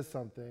guy does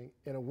something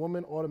and a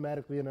woman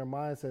automatically in her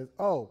mind says,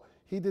 oh,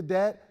 he did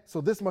that,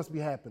 so this must be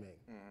happening.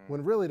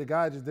 When really the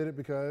guy just did it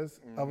because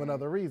of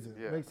another reason.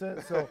 Make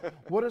sense? So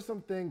what are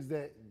some things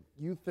that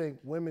you think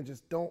women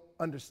just don't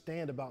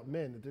understand about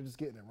men, that they're just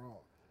getting it wrong?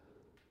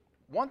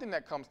 One thing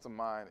that comes to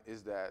mind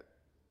is that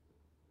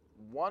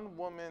one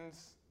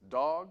woman's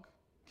dog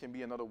can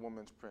be another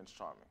woman's Prince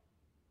Charming,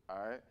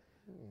 all right?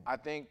 I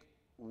think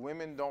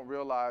women don't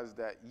realize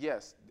that,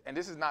 yes, and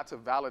this is not to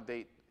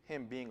validate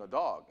him being a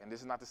dog, and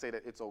this is not to say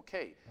that it's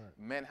okay.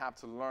 Men have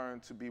to learn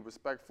to be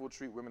respectful,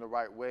 treat women the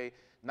right way,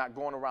 not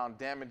going around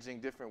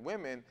damaging different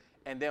women,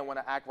 and then want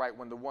to act right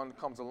when the one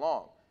comes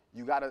along.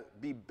 You got to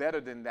be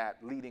better than that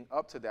leading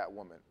up to that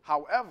woman.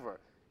 However,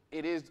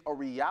 it is a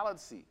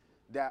reality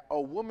that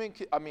a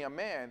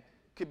man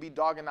could be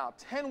dogging out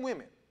 10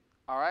 women,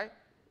 all right?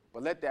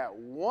 But let that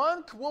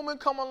one woman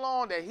come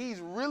along that he's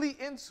really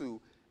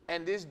into,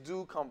 and this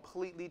dude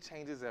completely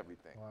changes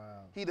everything.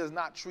 Wow. He does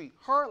not treat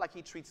her like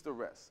he treats the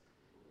rest.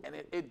 And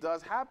it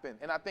does happen.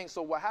 And I think,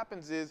 so what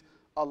happens is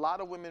a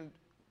lot of women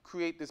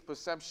create this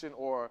perception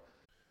or...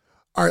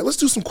 All right, let's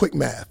do some quick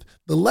math.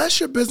 The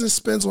less your business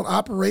spends on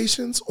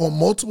operations, on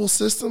multiple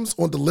systems,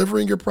 on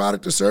delivering your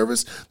product or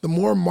service, the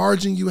more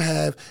margin you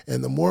have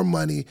and the more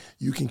money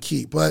you can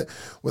keep. But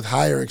with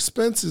higher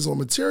expenses on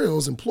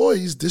materials,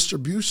 employees,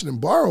 distribution,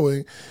 and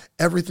borrowing,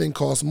 everything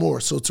costs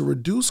more. So to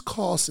reduce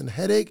costs and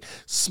headache,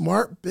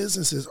 smart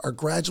businesses are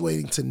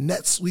graduating to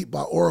NetSuite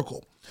by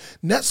Oracle.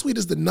 NetSuite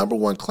is the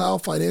 #1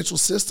 cloud financial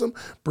system,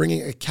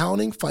 bringing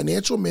accounting,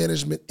 financial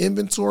management,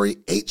 inventory,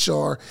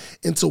 HR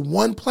into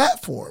one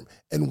platform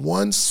and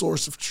one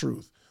source of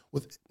truth.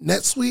 With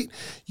NetSuite,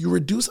 you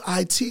reduce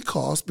IT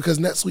costs because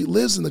NetSuite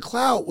lives in the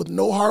cloud with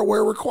no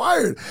hardware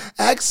required.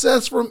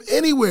 Access from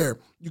anywhere.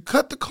 You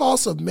cut the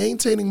cost of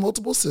maintaining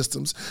multiple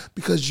systems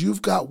because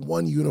you've got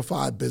one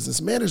unified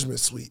business management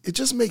suite. It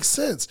just makes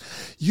sense.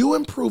 You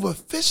improve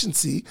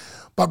efficiency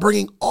by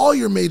bringing all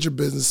your major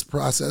business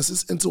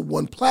processes into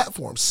one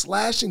platform,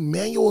 slashing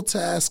manual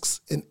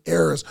tasks and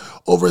errors.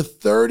 Over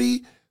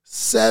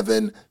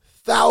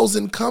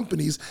 37,000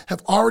 companies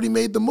have already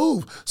made the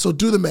move. So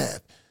do the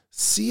math.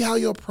 See how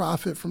you'll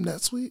profit from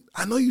NetSuite?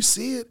 I know you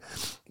see it.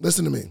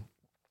 Listen to me.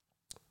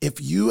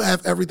 If you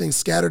have everything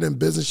scattered in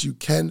business, you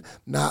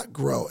cannot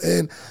grow.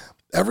 And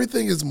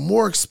everything is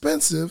more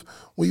expensive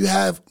when you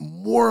have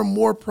more and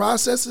more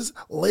processes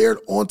layered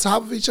on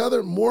top of each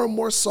other, more and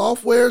more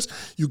softwares.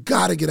 You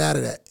got to get out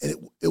of that.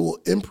 And it will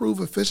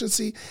improve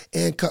efficiency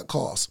and cut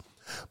costs.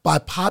 By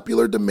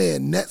popular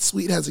demand,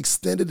 NetSuite has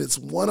extended its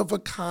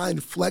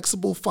one-of-a-kind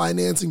flexible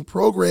financing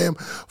program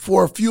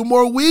for a few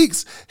more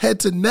weeks.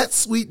 Head to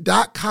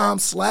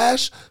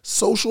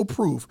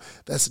netsuite.com/socialproof.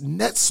 That's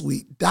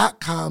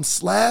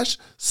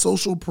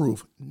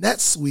netsuite.com/socialproof.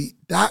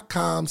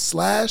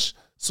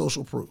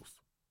 netsuite.com/socialproof.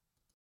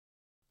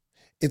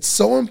 It's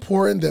so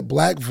important that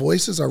Black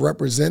voices are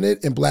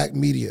represented in Black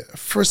media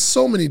for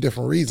so many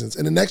different reasons.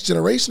 And the next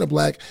generation of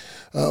Black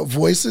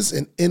voices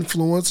and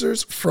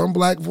influencers from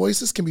Black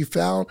voices can be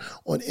found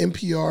on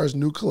NPR's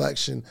new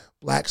collection,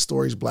 Black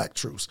Stories, Black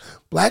Truths.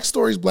 Black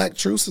Stories, Black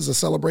Truths is a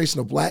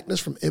celebration of Blackness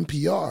from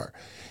NPR.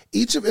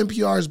 Each of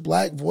NPR's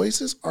Black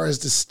voices are as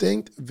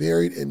distinct,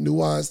 varied, and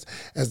nuanced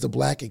as the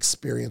Black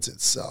experience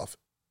itself.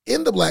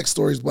 In the Black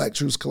Stories, Black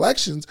Truths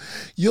collections,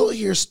 you'll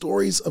hear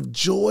stories of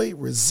joy,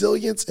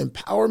 resilience,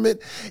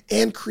 empowerment,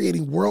 and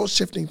creating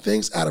world-shifting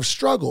things out of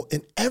struggle.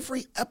 And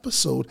every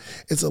episode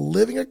is a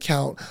living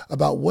account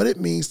about what it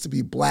means to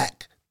be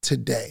Black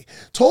today.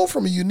 Told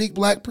from a unique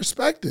Black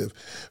perspective.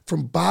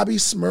 From Bobby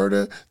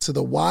Shmurda to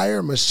The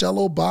Wire,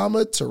 Michelle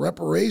Obama to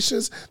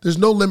reparations, there's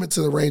no limit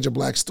to the range of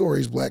Black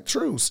stories, Black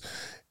truths.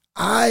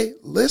 I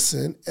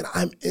listen and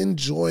I'm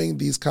enjoying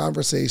these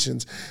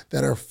conversations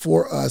that are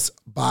for us,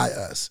 by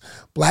us.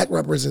 Black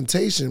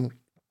representation,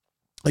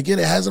 again,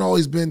 it hasn't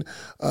always been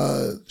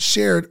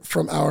shared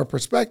from our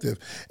perspective.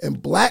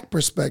 And Black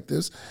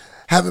perspectives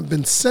haven't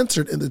been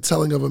centered in the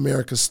telling of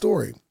America's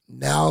story.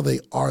 Now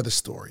they are the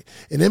story.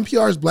 In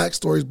NPR's Black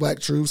Stories,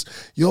 Black Truths,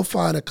 you'll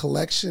find a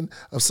collection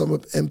of some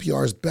of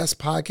NPR's best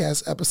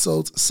podcast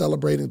episodes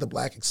celebrating the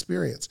Black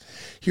experience.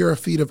 Here are a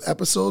feed of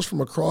episodes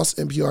from across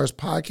NPR's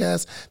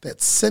podcasts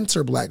that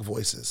center Black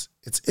voices.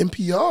 It's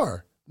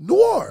NPR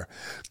Noir.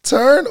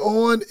 Turn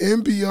on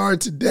NPR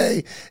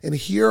today and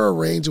hear a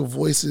range of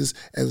voices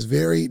as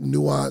varied,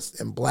 nuanced,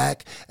 and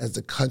Black as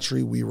the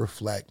country we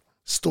reflect.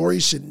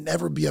 Stories should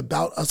never be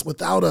about us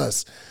without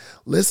us.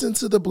 Listen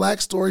to the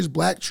Black Stories,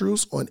 Black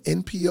Truths on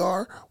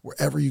NPR,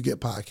 wherever you get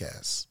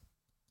podcasts.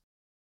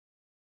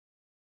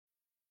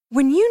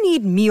 When you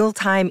need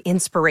mealtime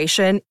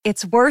inspiration,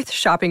 it's worth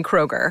shopping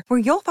Kroger, where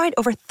you'll find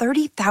over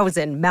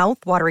 30,000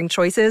 mouth-watering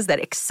choices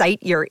that excite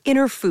your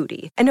inner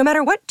foodie. And no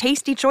matter what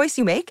tasty choice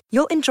you make,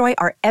 you'll enjoy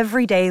our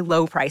everyday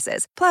low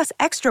prices, plus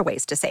extra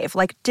ways to save,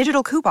 like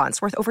digital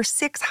coupons worth over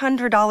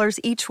 $600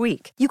 each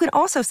week. You can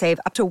also save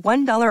up to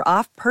 $1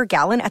 off per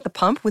gallon at the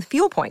pump with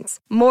fuel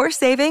points. More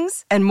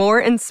savings and more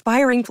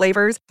inspiring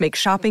flavors make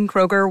shopping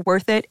Kroger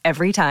worth it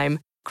every time.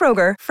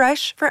 Kroger,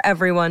 fresh for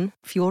everyone.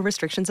 Fuel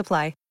restrictions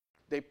apply.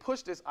 They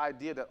push this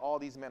idea that all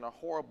these men are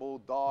horrible,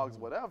 dogs,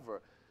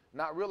 whatever,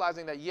 not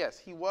realizing that, yes,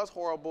 he was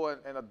horrible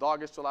and a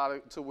doggish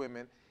to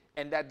women,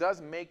 and that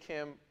does make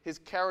him, his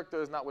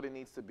character is not what it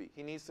needs to be.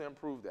 He needs to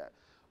improve that.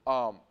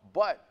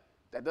 But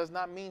that does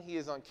not mean he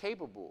is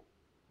incapable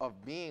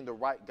of being the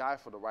right guy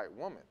for the right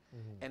woman.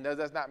 And that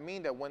does not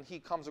mean that when he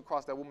comes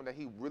across that woman that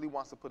he really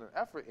wants to put an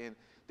effort in,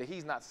 that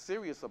he's not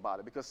serious about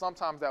it. Because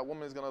sometimes that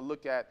woman is going to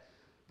look at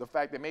the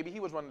fact that maybe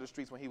he was running the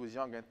streets when he was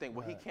younger and think,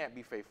 well, he can't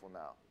be faithful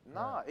now.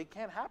 Nah, it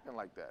can't happen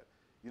like that.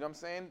 You know what I'm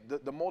saying?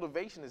 The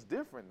motivation is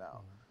different now.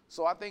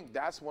 So I think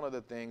that's one of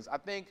the things. I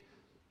think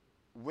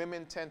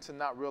women tend to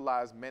not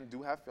realize men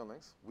do have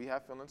feelings. We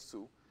have feelings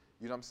too.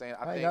 You know what I'm saying?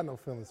 I ain't got no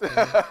feelings, man. You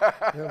know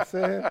what I'm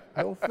saying?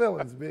 No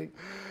feelings, big.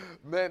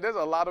 Man, there's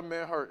a lot of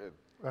men hurting.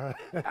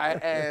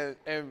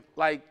 and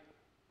like,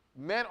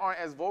 men aren't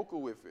as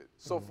vocal with it.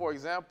 So for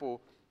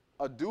example,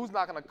 a dude's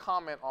not gonna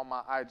comment on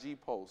my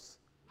IG post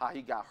how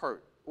he got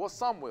hurt. Well,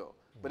 some will,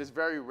 but it's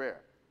very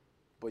rare.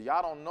 But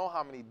y'all don't know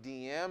how many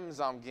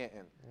DMs I'm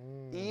getting,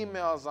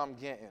 emails I'm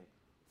getting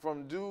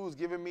from dudes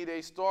giving me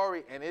their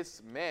story, and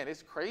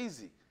it's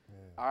crazy.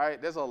 All right,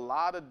 there's a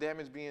lot of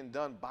damage being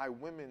done by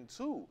women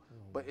too,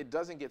 but it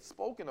doesn't get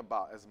spoken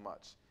about as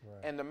much.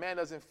 And the man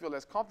doesn't feel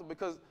as comfortable,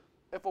 because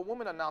if a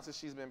woman announces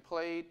she's been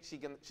played, she's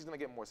gonna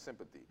get more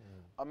sympathy.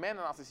 A man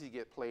announces he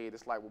get played,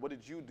 it's like, well, what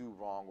did you do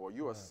wrong? Or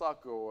you're a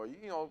sucker, or,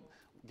 you know,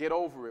 get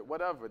over it,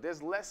 whatever.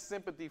 There's less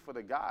sympathy for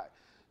the guy.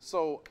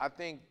 So I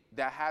think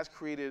that has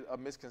created a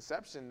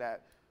misconception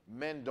that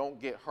men don't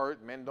get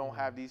hurt, men don't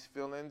have these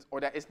feelings, or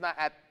that it's not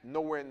at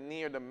nowhere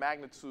near the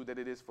magnitude that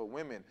it is for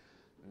women.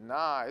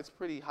 Nah, it's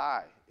pretty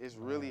high. It's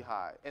really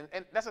high. And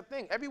that's the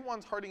thing.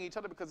 Everyone's hurting each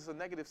other because it's a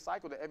negative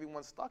cycle that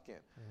everyone's stuck in.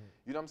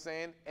 You know what I'm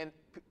saying? And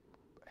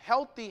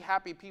healthy,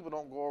 happy people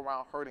don't go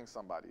around hurting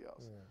somebody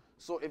else.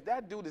 So if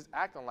that dude is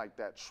acting like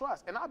that,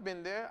 trust. And I've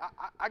been there.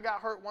 I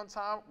got hurt one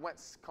time, went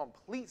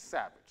complete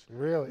savage.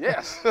 Really?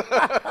 Yes.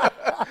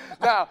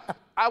 Now,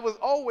 I was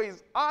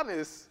always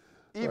honest,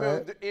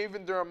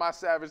 even during my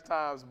savage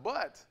times,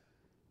 but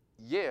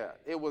yeah,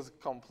 it was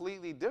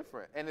completely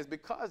different. And it's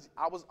because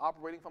I was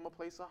operating from a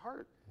place of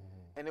hurt.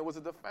 And it was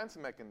a defense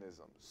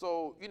mechanism.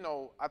 So, you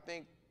know, I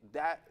think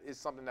that is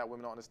something that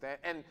women don't understand.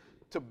 And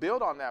to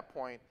build on that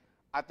point,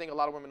 I think a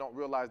lot of women don't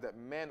realize that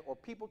men or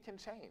people can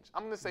change.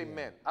 I'm going to say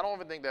men. I don't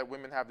even think that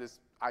women have this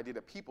idea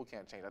that people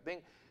can't change. I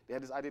think they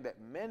have this idea that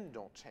men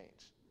don't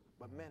change.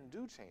 But men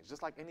do change,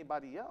 just like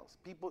anybody else.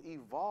 People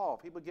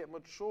evolve. People get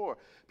mature.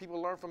 People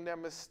learn from their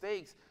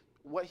mistakes.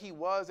 What he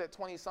was at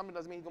 20-something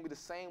doesn't mean he's going to be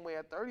the same way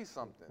at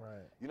 30-something.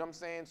 You know what I'm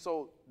saying?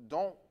 So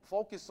don't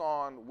focus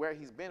on where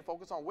he's been.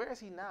 Focus on where is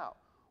he now?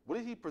 What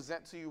did he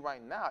present to you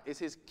right now? Is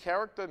his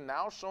character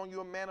now showing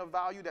you a man of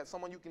value, that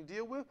someone you can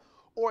deal with?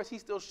 Or is he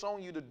still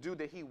showing you the dude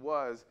that he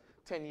was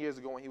 10 years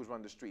ago when he was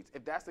running the streets?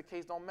 If that's the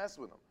case, don't mess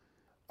with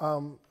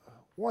him.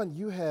 One,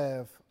 you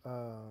have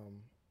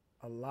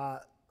a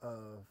lot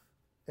of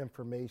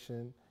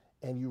information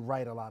and you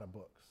write a lot of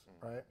books,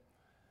 right?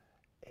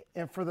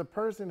 And for the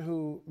person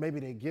who maybe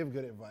they give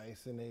good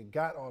advice and they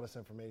got all this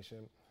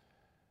information,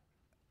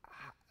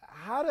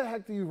 how the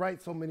heck do you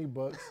write so many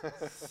books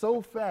so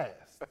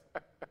fast?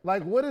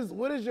 Like, what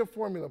is your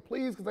formula?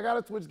 Please, because I got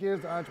to switch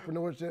gears to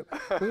entrepreneurship.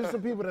 There's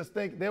some people that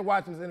think they're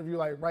watching this interview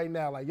like right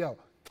now, like, yo,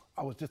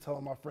 I was just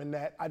telling my friend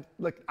that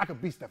I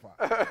could be Stefan,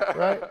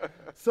 right?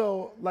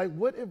 So, like,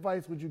 what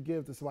advice would you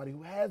give to somebody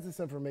who has this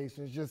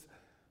information? It's just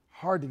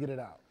hard to get it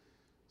out.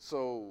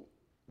 So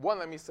One,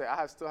 let me say,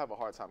 still have a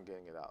hard time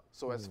getting it out.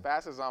 So as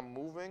fast as I'm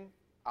moving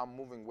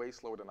way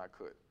slower than I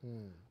could.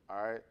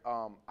 All right.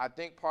 I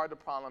think part of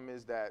the problem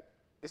is that,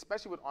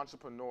 especially with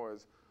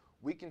entrepreneurs,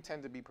 we can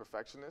tend to be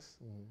perfectionists,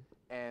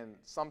 and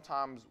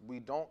sometimes we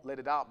don't let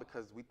it out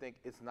because we think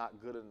it's not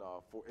good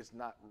enough, or it's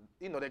not,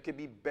 there could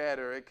be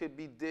better, it could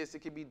be this, it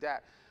could be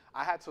that.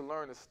 I had to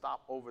learn to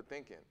stop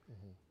overthinking.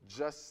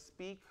 Just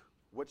speak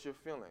what you're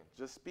feeling.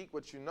 Just speak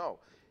what you know.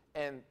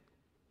 And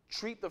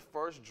treat the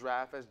first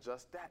draft as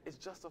just that. It's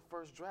just a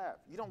first draft.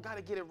 You don't got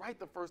to get it right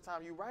the first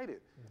time you write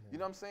it. You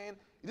know what I'm saying?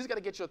 You just got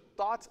to get your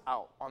thoughts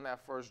out on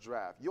that first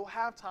draft. You'll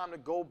have time to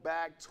go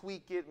back,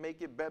 tweak it,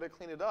 make it better,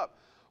 clean it up.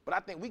 But I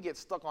think we get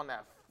stuck on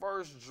that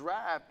first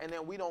draft, and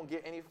then we don't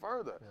get any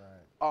further.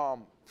 Right.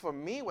 For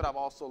me, what I've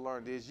also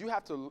learned is you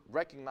have to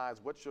recognize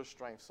what your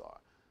strengths are.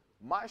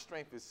 My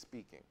strength is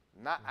speaking,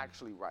 not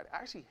actually writing. I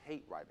actually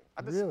hate writing.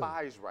 I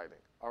despise writing.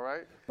 All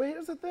right. But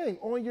here's the thing: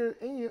 on your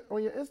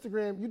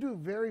Instagram, you do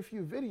very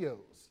few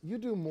videos. You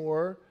do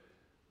more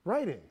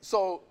writing.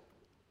 So,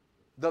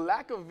 the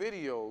lack of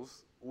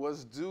videos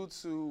was due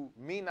to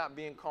me not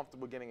being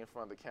comfortable getting in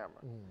front of the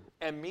camera,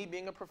 and me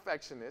being a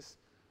perfectionist.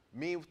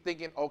 Me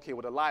thinking, okay,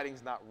 well, the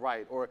lighting's not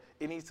right, or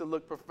it needs to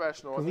look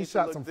professional. Or we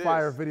shot some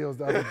fire videos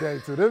the other day,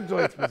 too. Them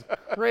joints was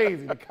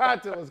crazy. The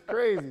content was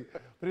crazy.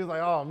 But he was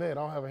like, oh, man, I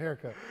don't have a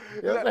haircut.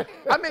 You know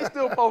I may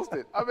still post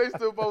it.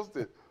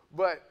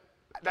 But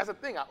that's the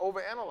thing. I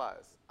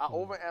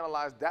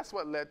overanalyze. That's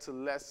what led to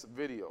less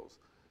videos.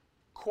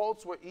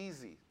 Quotes were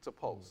easy to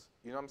post.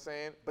 You know what I'm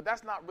saying? But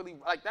that's not really,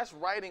 that's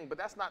writing, but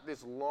that's not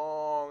this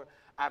long,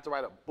 I have to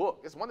write a book.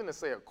 It's one thing to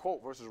say a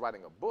quote versus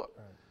writing a book.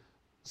 Right.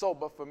 So,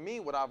 but for me,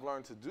 what I've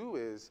learned to do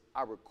is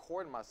I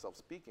record myself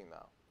speaking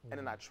now, and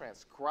then I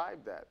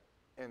transcribe that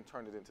and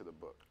turn it into the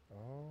book.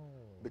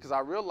 Because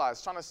I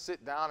realized trying to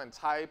sit down and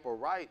type or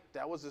write,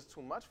 that was just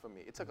too much for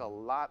me. It took a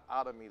lot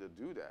out of me to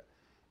do that,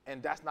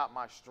 and that's not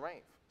my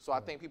strength. So I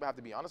think people have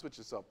to be honest with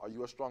yourself. Are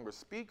you a stronger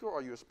speaker or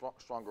are you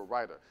a stronger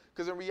writer?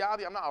 Because in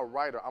reality, I'm not a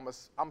writer.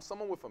 I'm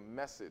someone with a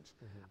message.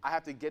 I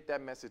have to get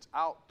that message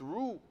out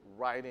through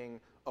writing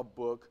a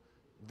book,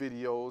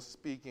 videos,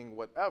 speaking,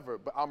 whatever,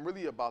 but I'm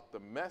really about the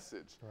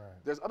message. Right.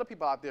 There's other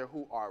people out there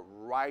who are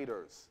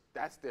writers.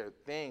 That's their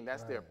thing.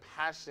 That's their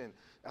passion.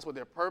 That's what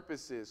their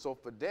purpose is. So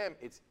for them,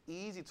 it's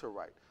easy to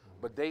write,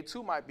 but they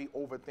too might be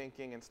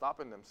overthinking and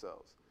stopping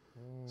themselves.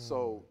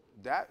 So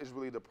that is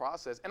really the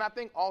process. And I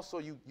think also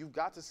you've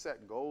got to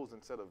set goals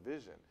and set a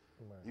vision.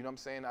 Right. You know what I'm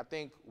saying? I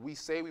think we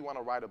say we want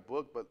to write a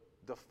book, but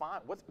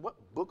define what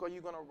book are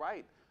you going to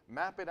write?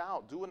 Map it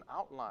out. Do an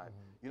outline.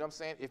 You know what I'm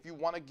saying? If you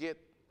want to get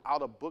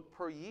out a book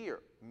per year,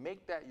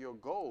 make that your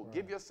goal.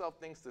 Give yourself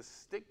things to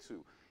stick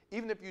to.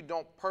 Even if you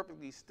don't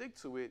perfectly stick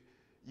to it,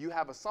 you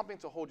have something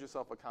to hold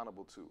yourself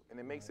accountable to, and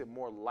it makes it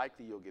more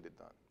likely you'll get it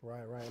done.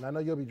 Right. And I know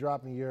you'll be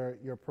dropping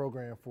your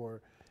program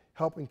for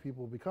helping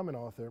people become an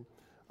author.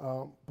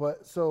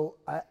 But so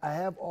I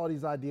have all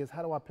these ideas.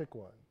 How do I pick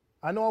one?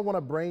 I know I want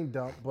to brain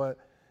dump, but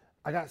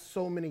I got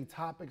so many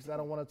topics that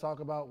I want to talk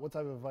about. What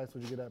type of advice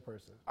would you give that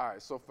person? All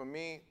right, so for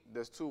me,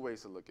 there's two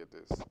ways to look at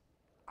this.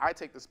 I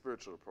take the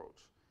spiritual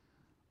approach.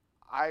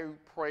 I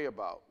pray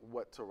about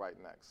what to write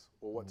next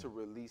or what to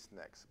release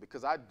next,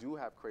 because I do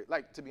have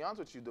to be honest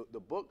with you, the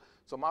book,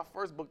 so my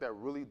first book that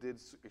really did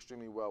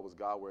extremely well was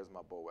God Where's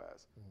My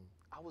Boaz.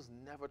 I was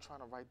never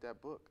trying to write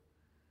that book.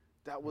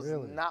 That was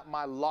not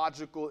my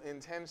logical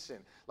intention.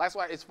 That's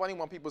why it's funny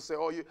when people say,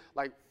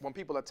 when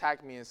people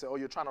attack me and say,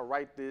 you're trying to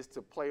write this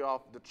to play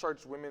off the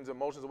church women's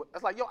emotions.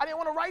 That's like, I didn't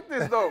want to write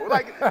this though.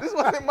 This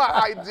wasn't my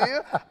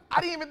idea.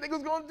 I didn't even think it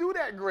was going to do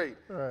that great.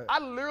 Right. I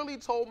literally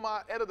told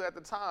my editor at the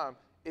time,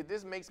 if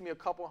this makes me a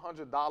couple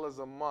 $100s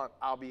a month,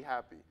 I'll be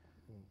happy.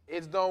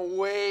 It's done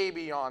way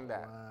beyond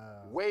that.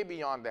 Wow. Way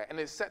beyond that. And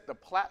it set the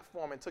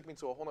platform and took me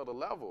to a whole nother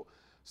level.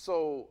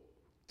 So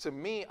to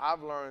me,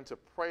 I've learned to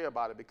pray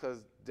about it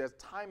because there's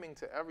timing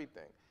to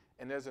everything.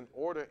 And there's an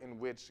order in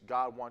which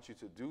God wants you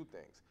to do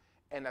things.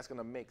 And that's going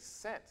to make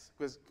sense.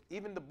 Because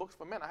even the books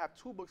for men, I have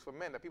 2 books for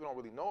men that people don't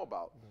really know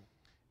about.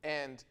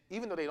 And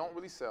even though they don't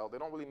really sell, they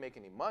don't really make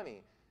any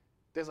money,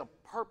 there's a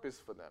purpose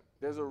for them.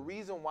 There's a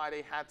reason why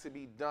they had to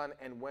be done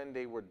and when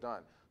they were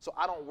done. So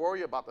I don't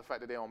worry about the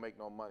fact that they don't make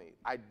no money.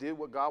 I did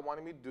what God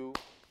wanted me to do.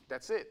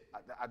 That's it.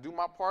 I do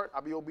my part.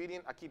 I be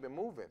obedient. I keep it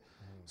moving.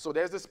 So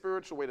there's the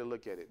spiritual way to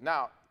look at it.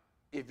 Now,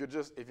 if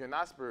you're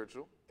not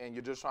spiritual and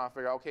you're just trying to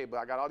figure out, okay, but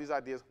I got all these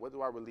ideas, what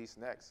do I release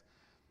next?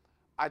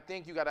 I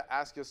think you got to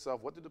ask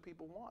yourself, what do the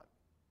people want?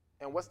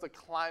 And what's the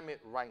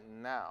climate right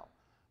now?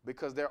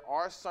 Because there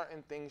are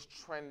certain things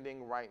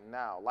trending right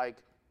now. Like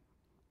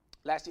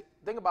last year,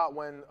 think about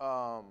when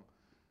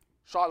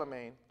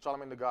Charlemagne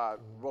the God,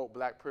 wrote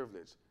Black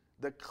Privilege.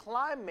 The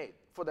climate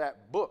for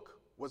that book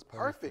was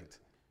perfect.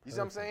 You see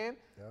what I'm saying?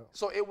 Yep.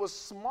 So it was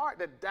smart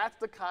that that's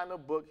the kind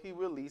of book he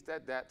released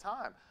at that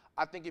time.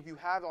 I think if you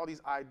have all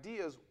these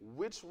ideas,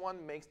 which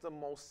one makes the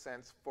most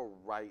sense for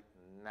right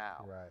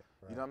now? Right.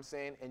 You know what I'm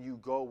saying? And you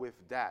go with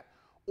that.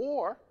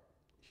 Or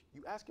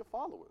you ask your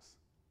followers.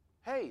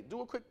 hey,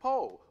 do a quick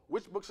poll.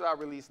 Which book should I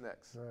release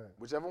next? Right.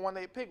 Whichever one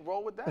they pick,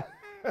 roll with that.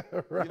 Right,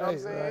 You know what I'm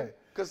saying? right.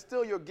 Because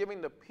still you're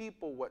giving the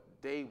people what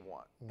they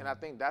want. And I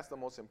think that's the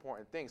most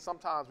important thing.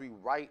 Sometimes we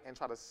write and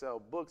try to sell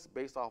books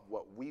based off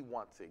what we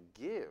want to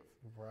give.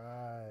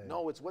 Right.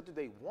 No, it's what do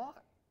they want?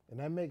 And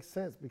that makes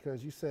sense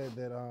because you said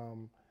that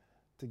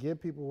to give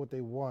people what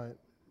they want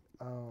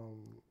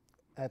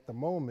at the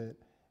moment,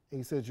 and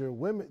you said your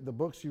women, the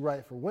books you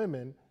write for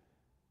women,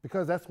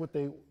 because that's what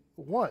they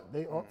want.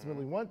 They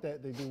ultimately want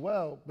that. They do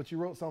well, but you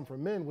wrote something for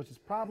men, which is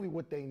probably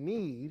what they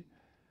need,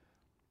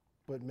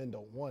 but men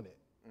don't want it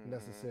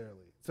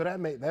necessarily. So that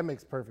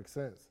makes perfect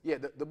sense. Yeah,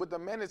 with the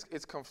men,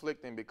 it's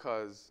conflicting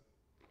because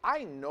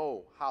I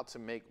know how to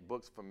make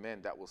books for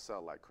men that will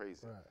sell like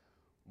crazy, Right.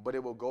 but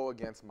it will go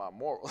against my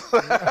morals.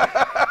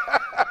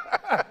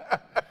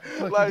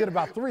 Look, Like, you get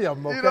about 3 of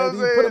them, okay? you know what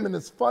Then I'm you put them saying? in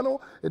this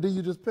funnel, and then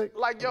you just pick.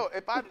 Like, yo,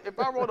 if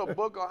I wrote a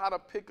book on how to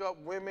pick up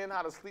women,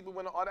 how to sleep with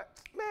women, all that,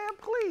 man,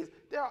 please.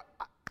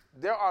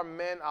 There are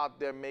men out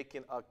there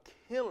making a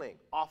killing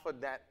off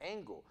of that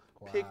angle.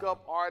 Pick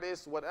up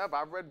artists, whatever.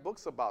 I've read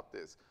books about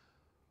this.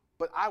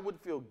 But I would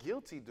feel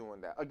guilty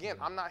doing that. Again,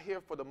 I'm not here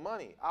for the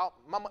money.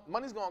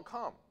 Money's gonna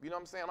come. You know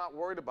what I'm saying? I'm not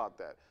worried about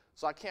that.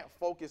 So I can't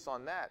focus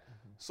on that.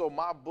 So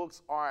my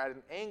books are at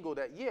an angle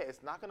that, yeah,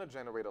 it's not gonna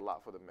generate a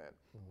lot for the men.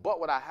 But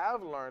what I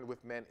have learned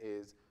with men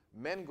is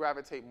men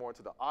gravitate more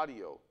to the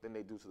audio than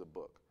they do to the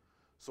book.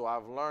 So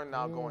I've learned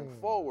now going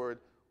forward,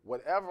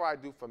 whatever I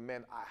do for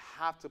men, I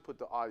have to put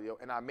the audio,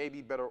 and I may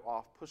be better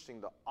off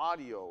pushing the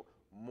audio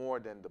more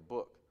than the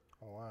book.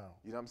 Oh, wow.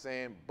 You know what I'm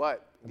saying?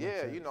 But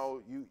yeah, you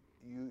know,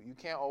 you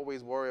can't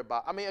always worry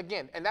about, I mean,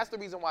 again, and that's the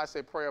reason why I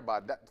say pray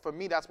about it. That, for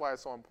me, that's why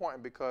it's so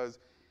important, because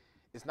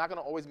it's not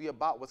gonna always be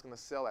about what's gonna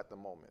sell at the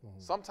moment.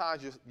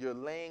 Sometimes you're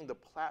laying the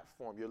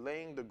platform, you're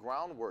laying the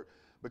groundwork,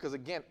 because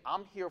again,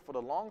 I'm here for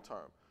the long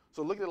term.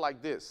 So look at it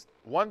like this.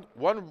 One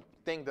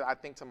thing that I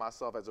think to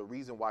myself as a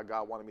reason why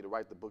God wanted me to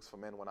write the books for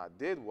men when I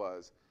did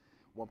was,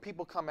 when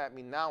people come at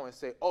me now and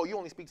say, oh, you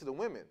only speak to the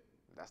women.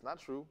 That's not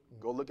true.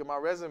 Go look at my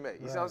resume.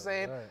 You see what I'm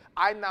saying? Right.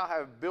 I now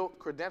have built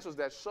credentials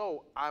that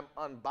show I'm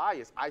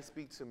unbiased. I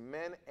speak to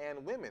men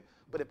and women.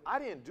 But if I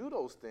didn't do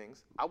those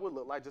things, I would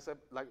look like just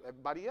like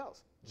everybody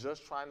else,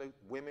 just trying to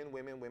women,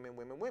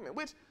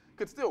 which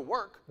could still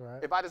work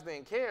if I just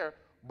didn't care.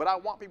 But I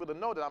want people to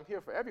know that I'm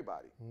here for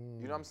everybody.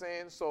 You know what I'm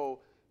saying?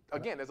 So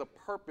again, there's a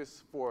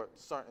purpose for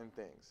certain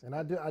things. And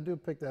I do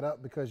pick that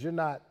up because you're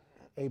not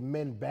a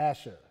men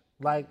basher.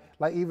 Like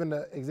even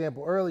the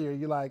example earlier,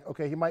 you're like,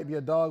 okay, he might be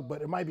a dog,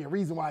 but it might be a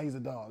reason why he's a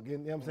dog. You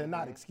know what I'm saying?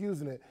 Not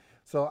excusing it.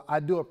 So I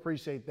do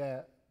appreciate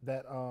that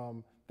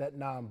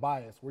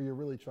non-bias where you're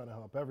really trying to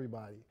help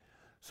everybody.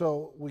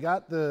 So we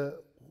got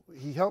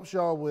he helps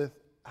y'all with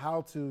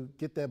how to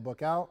get that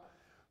book out.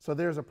 So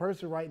there's a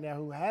person right now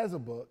who has a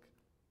book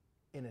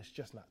and it's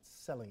just not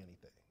selling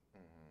anything.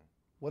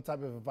 What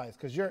type of advice?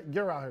 Because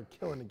you're out here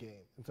killing the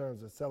game in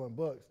terms of selling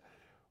books.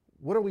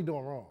 What are we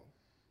doing wrong?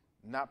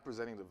 Not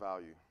presenting the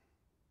value.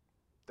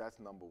 That's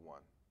number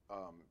one.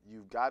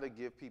 You've got to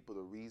give people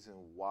the reason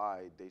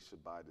why they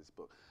should buy this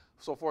book.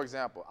 So for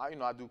example,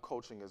 I do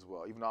coaching as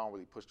well, even though I don't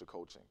really push the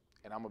coaching.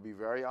 And I'm gonna be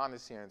very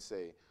honest here and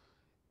say,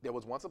 there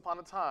was once upon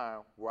a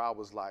time where I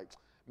was like,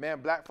 man,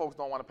 black folks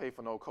don't want to pay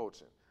for no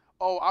coaching.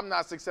 Oh, I'm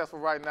not successful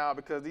right now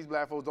because these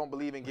black folks don't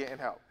believe in getting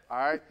help, all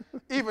right?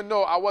 Even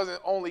though I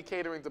wasn't only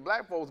catering to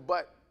black folks,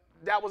 but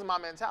that was my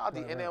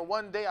mentality. And then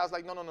one day I was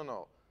like,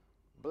 no.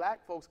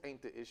 Black folks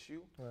ain't the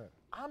issue. Right.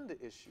 I'm the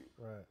issue.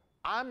 Right.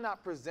 I'm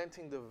not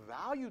presenting the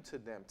value to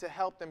them to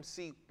help them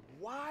see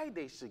why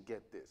they should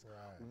get this,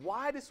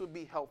 why this would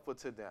be helpful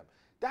to them.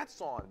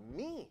 That's on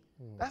me.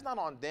 That's not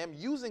on them.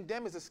 Using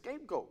them as a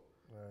scapegoat.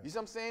 You see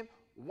what I'm saying?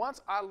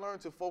 Once I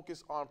learned to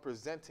focus on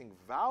presenting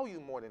value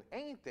more than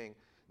anything,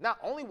 not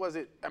only was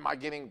it, am I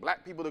getting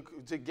black people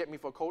to get me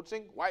for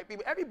coaching, white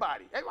people,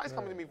 everybody's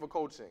coming to me for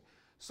coaching.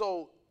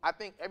 So I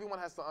think everyone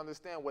has to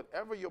understand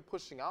whatever you're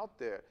pushing out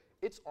there,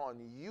 it's on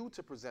you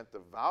to present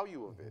the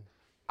value of it.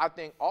 I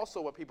think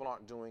also what people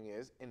aren't doing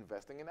is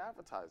investing in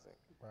advertising.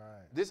 Right.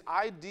 This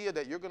idea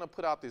that you're going to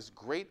put out this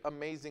great,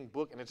 amazing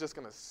book and it's just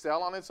going to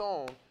sell on its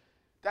own,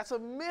 that's a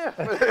myth.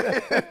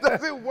 It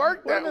doesn't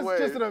work that way.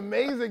 It's just an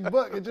amazing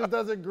book. It just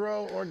doesn't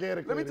grow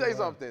organically. Let me tell you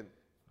something.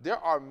 There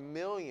are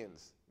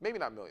millions, maybe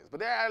not millions, but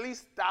there are at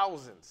least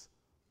thousands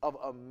of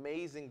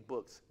amazing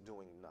books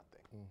doing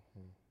nothing.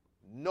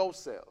 No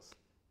sales.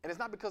 And it's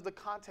not because the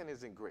content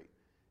isn't great.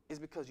 It's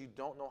because you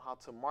don't know how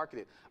to market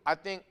it. I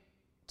think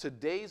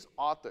today's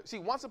author, see,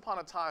 once upon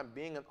a time,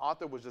 being an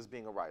author was just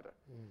being a writer.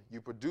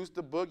 You produced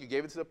the book, you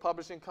gave it to the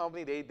publishing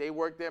company, they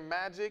worked their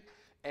magic,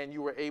 and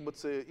you were able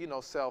to,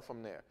 sell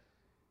from there.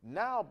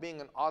 Now,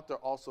 being an author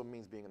also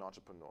means being an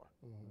entrepreneur,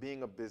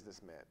 being a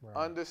businessman,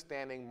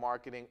 understanding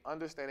marketing,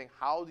 understanding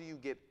how do you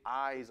get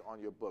eyes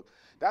on your book.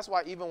 That's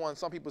why even when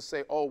some people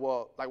say, oh,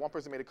 well, like one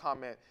person made a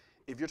comment,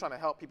 if you're trying to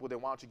help people,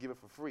 then why don't you give it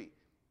for free?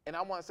 And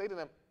I want to say to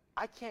them,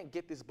 I can't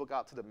get this book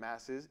out to the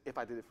masses if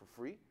I did it for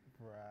free.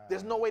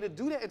 There's no way to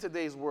do that in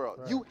today's world.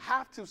 You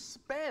have to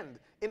spend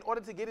in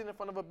order to get it in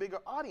front of a bigger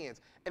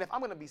audience. And if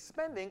I'm gonna be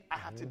spending, I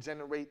have to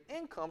generate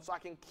income so I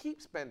can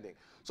keep spending.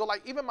 So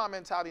like even my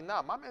mentality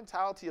now, my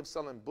mentality of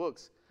selling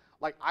books,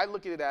 like I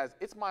look at it as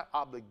it's my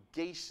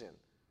obligation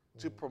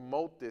to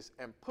promote this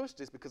and push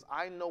this because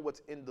I know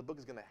what's in the book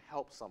is gonna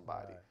help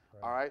somebody,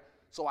 all right?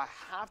 So I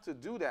have to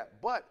do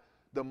that, but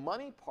the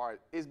money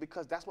part is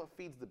because that's what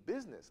feeds the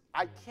business.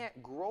 I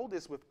can't grow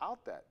this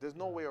without that. There's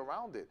no way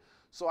around it.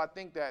 So I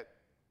think that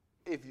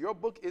if your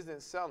book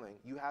isn't selling,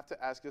 you have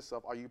to ask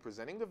yourself, are you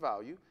presenting the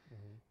value?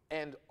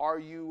 And are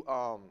you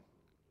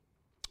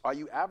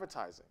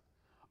advertising?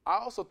 I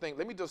also think,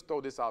 let me just throw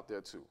this out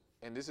there too,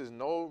 and this is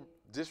no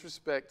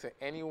disrespect to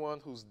anyone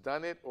who's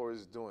done it or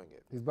is doing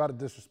it. He's about to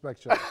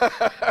disrespect you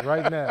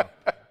right now.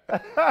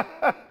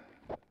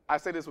 I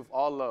say this with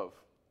all love.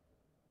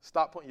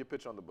 Stop putting your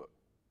picture on the book.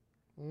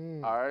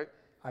 All right?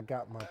 I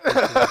got my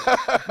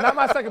picture. Not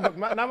my second book.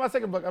 Not my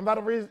second book. I'm about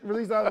to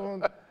release the other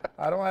one.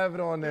 I don't have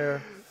it on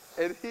there.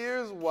 And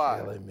here's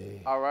why. Killing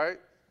me. All right?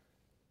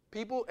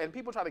 People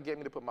try to get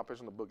me to put my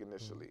picture on the book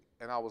initially.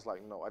 And I was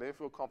like, no, I didn't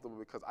feel comfortable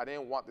because I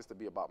didn't want this to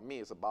be about me.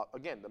 It's about,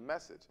 again, the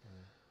message.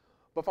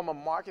 But from a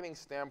marketing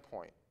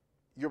standpoint,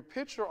 your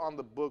picture on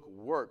the book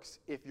works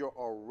if you're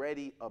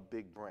already a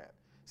big brand.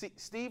 See,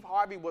 Steve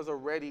Harvey was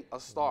already a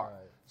star.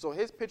 So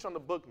his picture on the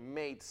book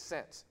made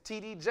sense.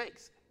 T.D.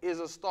 Jakes is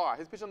a star.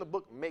 His picture on the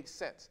book makes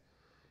sense.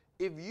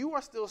 If you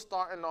are still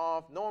starting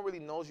off, no one really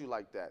knows you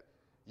like that,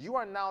 you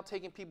are now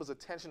taking people's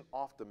attention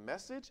off the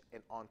message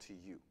and onto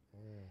you.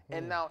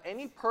 And now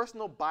any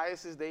personal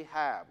biases they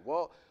have,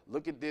 well,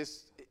 look at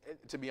this,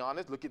 to be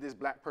honest, look at this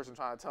black person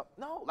trying to tell,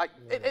 no, like,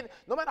 and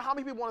no matter how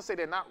many people want to say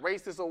they're not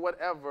racist or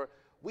whatever,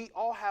 we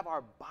all have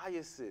our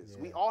biases.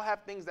 We all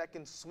have things that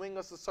can swing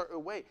us a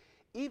certain way.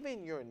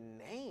 Even your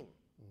name,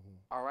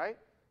 all right?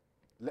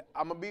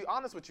 I'm gonna be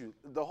honest with you.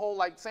 The whole,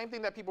 like, same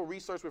thing that people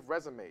research with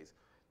resumes.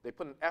 They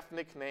put an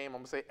ethnic name, I'm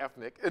gonna say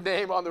ethnic,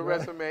 name on the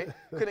resume,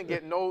 couldn't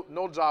get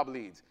no job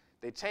leads.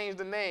 They changed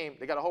the name,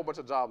 they got a whole bunch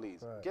of job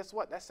leads. Guess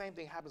what? That same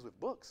thing happens with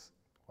books,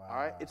 all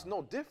right? It's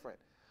no different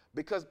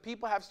because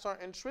people have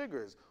certain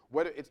triggers,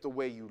 whether it's the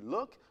way you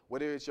look,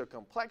 whether it's your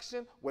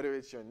complexion, whether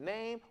it's your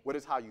name, whether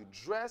it's how you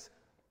dress,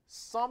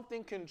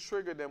 something can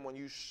trigger them when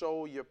you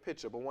show your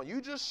picture. But when you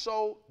just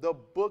show the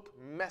book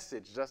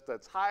message, just the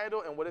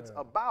title and what it's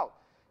about,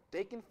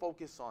 they can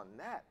focus on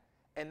that.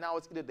 And now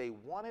it's either they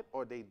want it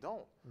or they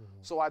don't.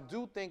 So I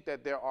do think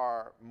that there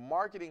are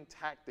marketing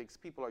tactics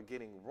people are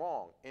getting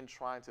wrong in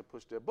trying to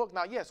push their book.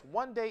 Now, yes,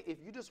 one day if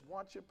you just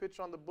want your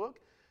picture on the book,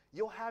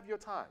 you'll have your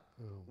time.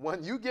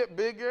 When you get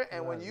bigger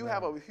and when you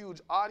have a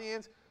huge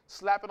audience,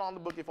 slap it on the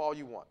book if all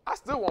you want. I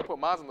still won't put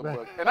mine on the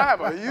book, and I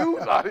have a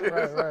huge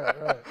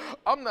audience.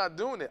 I'm not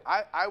doing it.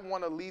 I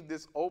want to leave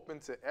this open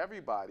to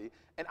everybody,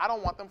 and I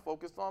don't want them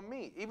focused on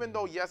me. Even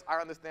though, yes, I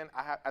understand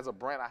as a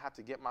brand, I have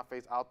to get my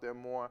face out there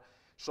more,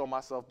 show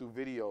myself through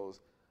videos.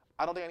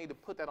 I don't think I need to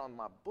put that on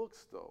my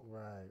books, though.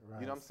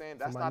 You know what I'm saying?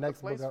 That's not the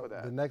place for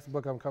that. The next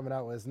book I'm coming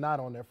out with is not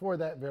on there for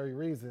that very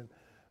reason,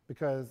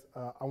 because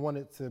I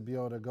wanted to be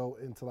able to go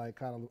into like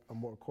kind of a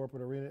more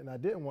corporate arena, and I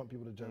didn't want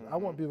people to judge. I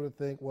want people to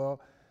think,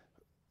 well,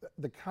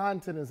 the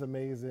content is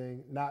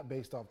amazing, not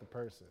based off the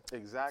person.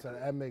 Exactly.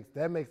 So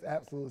that makes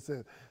absolute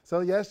sense. So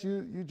yes,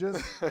 you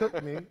just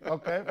took me,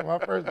 okay, for my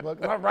first book.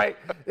 I'm right.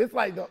 It's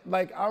like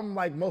I'm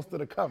like most of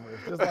the covers,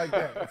 just like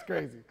that. It's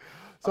crazy.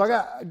 So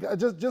I got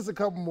just a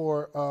couple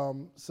more.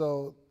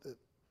 So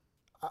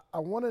I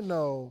want to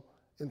know,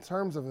 in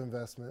terms of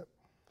investment,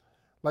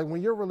 like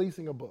when you're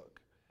releasing a book,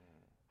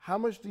 how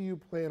much do you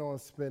plan on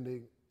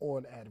spending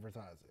on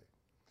advertising?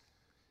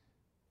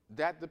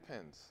 That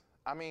depends.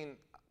 I mean,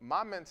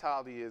 my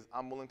mentality is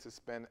I'm willing to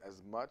spend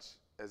as much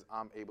as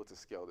I'm able to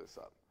scale this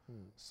up.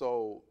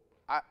 So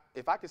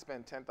if I could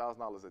spend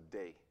 $10,000 a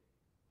day,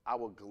 I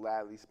will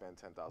gladly spend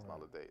 $10,000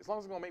 a day. As long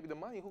as it's gonna make me the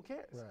money, who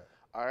cares?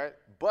 All right,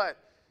 but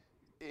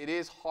it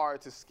is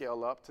hard to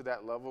scale up to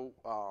that level.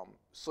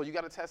 So you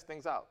gotta test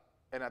things out.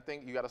 And I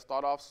think you gotta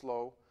start off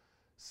slow,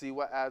 see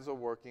what ads are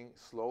working,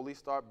 slowly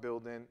start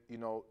building,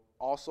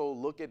 also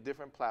look at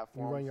different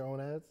platforms. You run your own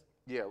ads?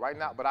 Yeah, right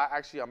now, but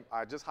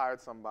I just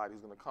hired somebody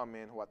who's gonna come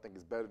in who I think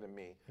is better than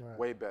me,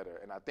 way better.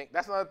 And I think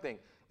that's another thing.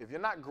 If you're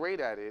not great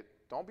at it,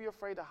 don't be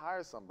afraid to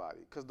hire somebody,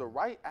 because the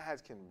right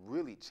ads can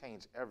really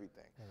change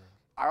everything.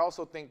 I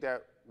also think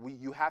that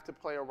you have to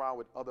play around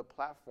with other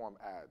platform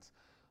ads.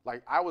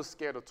 Like, I was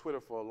scared of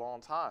Twitter for a long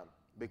time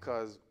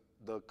because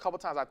the couple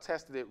times I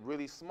tested it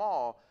really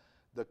small,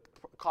 the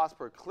cost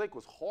per click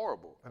was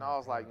horrible. And I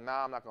was like,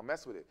 nah, I'm not gonna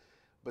mess with it.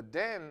 But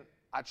then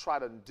I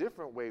tried a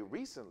different way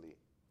recently,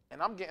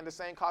 and I'm getting the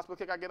same cost per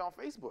click I get on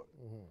Facebook.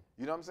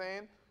 You know what I'm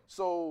saying?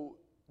 So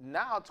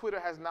now Twitter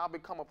has now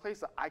become a place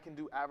that I can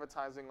do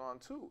advertising on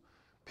too.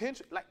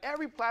 Pinterest, like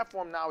every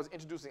platform now is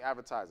introducing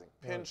advertising.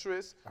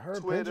 Pinterest, I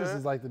heard Twitter, Pinterest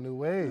is like the new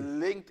wave.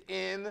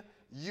 LinkedIn,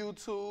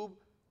 YouTube.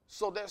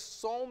 So there's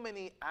so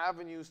many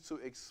avenues to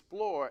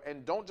explore,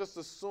 and don't just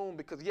assume,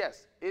 because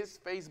yes, is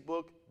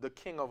Facebook the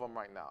king of them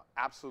right now?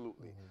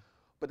 Absolutely.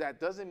 But that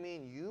doesn't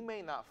mean you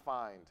may not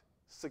find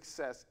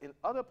success in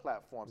other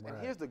platforms. Right.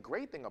 And here's the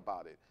great thing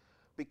about it.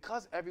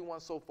 Because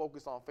everyone's so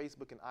focused on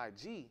Facebook and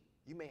IG,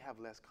 you may have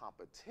less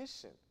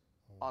competition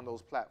on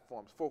those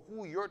platforms for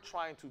who you're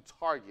trying to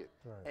target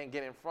and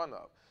get in front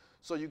of.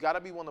 So you got to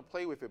be willing to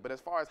play with it. But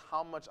as far as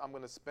how much I'm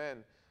going to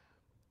spend,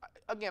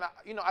 again,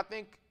 I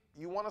think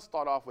you want to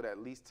start off with at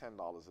least $10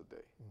 a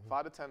day,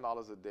 $5 to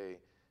 $10 a day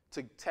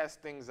to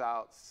test things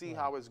out, see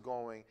how it's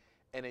going,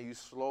 and then you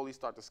slowly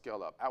start to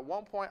scale up. At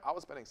one point, I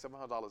was spending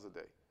 $700 a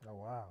day. Oh,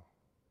 wow.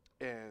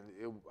 And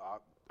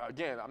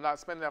again, I'm not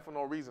spending that for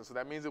no reason, so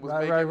that means it was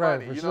Right, making right,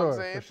 money. for You know what I'm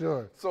sure, saying? for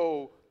sure.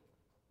 So,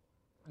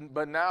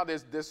 but now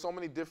there's so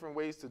many different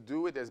ways to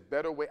do it. There's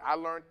better way. I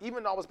learned,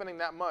 even though I was spending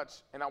that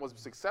much and I was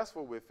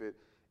successful with it,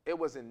 it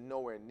wasn't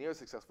nowhere near as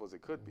successful as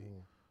it could be.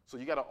 So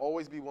you got to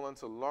always be willing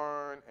to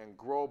learn and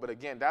grow. But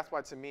again, that's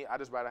why to me, I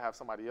just rather have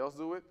somebody else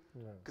do it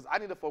because I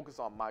need to focus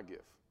on my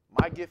gift.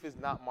 My gift is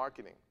not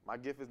marketing. My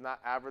gift is not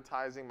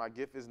advertising. My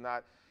gift is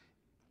not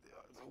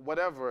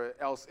whatever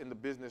else in the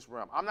business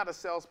realm. I'm not a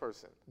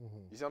salesperson.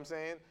 You see what I'm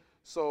saying?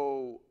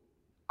 So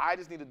I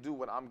just need to do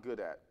what I'm good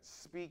at.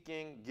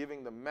 Speaking,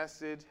 giving the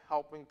message,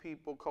 helping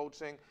people,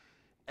 coaching,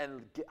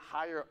 and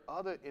hire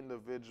other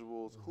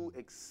individuals who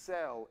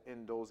excel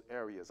in those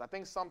areas. I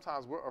think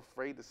sometimes we're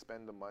afraid to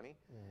spend the money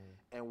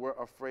and we're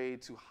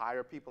afraid to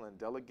hire people and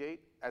delegate.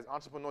 As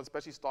entrepreneurs,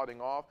 especially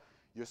starting off,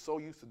 you're so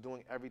used to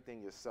doing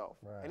everything yourself.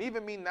 Right. And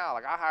even me now,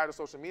 like I hired a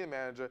social media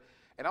manager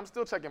and I'm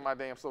still checking my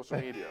damn social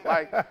media.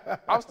 Like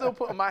I'm still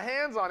putting my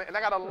hands on it and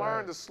I gotta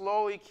learn to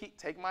slowly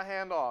take my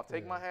hand off,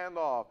 my hand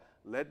off,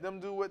 let them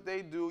do what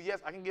they do. Yes,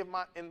 I can give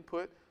my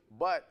input,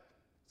 but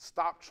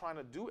stop trying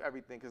to do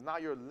everything because now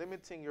you're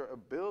limiting your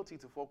ability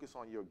to focus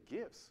on your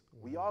gifts.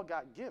 We all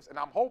got gifts and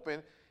I'm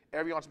hoping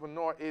every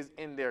entrepreneur is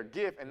in their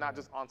gift and not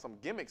just on some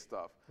gimmick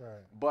stuff. Right.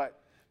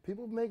 But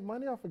people make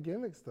money off of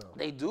gimmicks, though.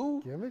 they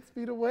do. Gimmicks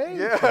be the way.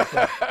 Yeah.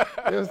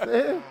 You know what I'm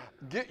saying?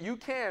 You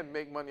can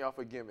make money off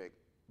a gimmick,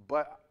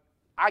 but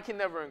I can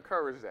never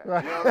encourage that.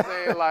 Right. You know what I'm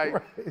saying? Like,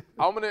 Right.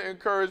 I'm going to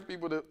encourage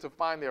people to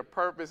find their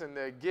purpose and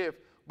their gift.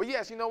 But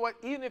yes, you know what?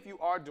 Even if you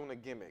are doing a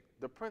gimmick,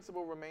 the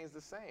principle remains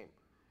the same.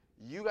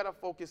 You got to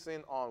focus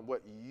in on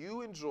what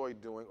you enjoy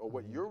doing or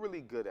what you're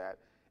really good at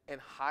and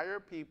hire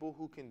people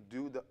who can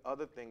do the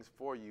other things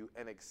for you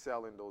and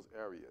excel in those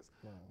areas.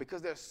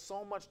 Because there's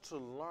so much to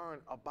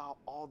learn about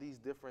all these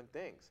different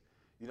things.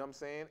 You know what I'm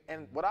saying?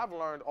 And what I've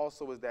learned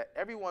also is that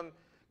everyone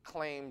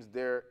claims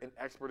they're an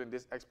expert in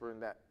this, expert in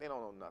that. They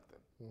don't know nothing.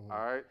 All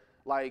right?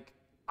 Like,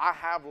 I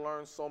have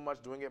learned so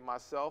much doing it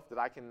myself that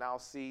I can now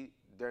see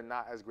they're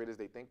not as great as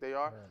they think they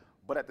are. Right.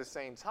 But at the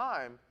same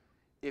time,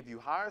 if you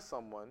hire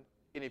someone,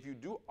 and if you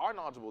are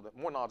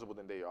more knowledgeable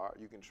than they are,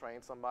 you can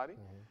train somebody.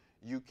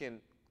 You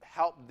can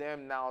help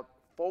them now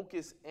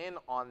focus in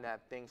on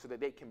that thing so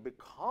that they can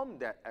become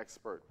that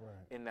expert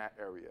in that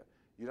area.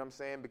 You know what I'm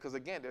saying? Because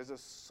again, there's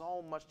just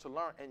so much to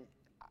learn. And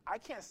I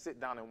can't sit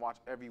down and watch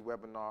every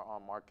webinar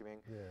on marketing,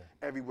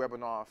 every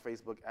webinar on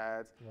Facebook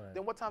ads.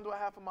 Then what time do I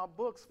have for my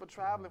books, for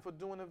traveling, for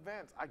doing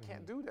events? I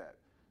can't do that.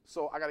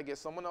 So I got to get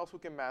someone else who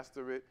can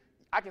master it.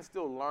 I can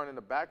still learn in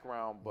the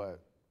background, but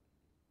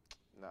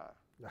nah.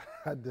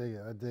 I dig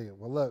it. I dig it.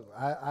 Well, look,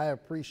 I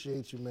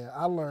appreciate you, man.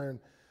 I learned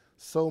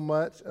so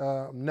much.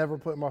 I'm never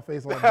putting my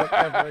face on a book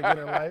ever again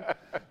in life.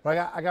 But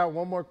I got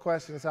one more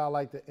question. That's how I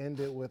like to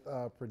end it with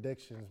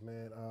predictions,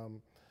 man.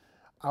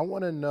 I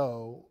want to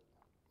know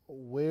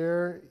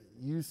where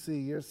you see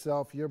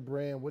yourself, your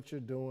brand, what you're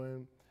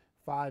doing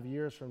 5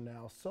 years from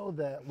now, so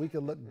that we can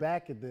look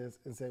back at this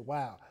and say,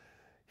 wow,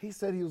 he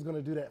said he was going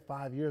to do that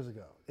 5 years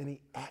ago, and he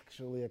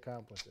actually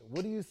accomplished it.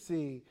 What do you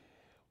see?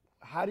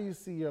 How do you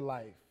see your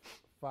life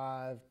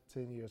 5,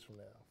 10 years from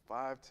now?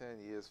 5, 10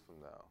 years from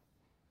now.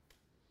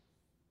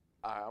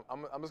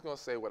 I'm just going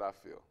to say what I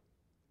feel.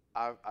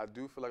 I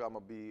do feel like I'm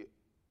going to be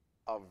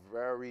a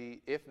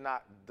very, if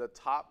not the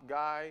top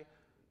guy,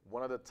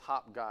 one of the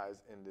top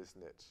guys in this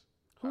niche.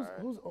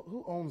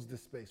 Who owns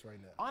this space right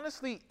now?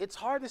 Honestly, it's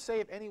hard to say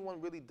if anyone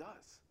really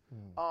does.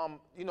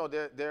 You know,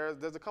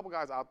 there's a couple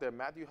guys out there.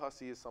 Matthew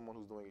Hussey is someone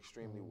who's doing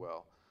extremely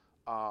well.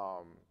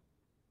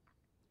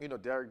 You know,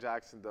 Derek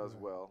Jackson does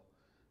well.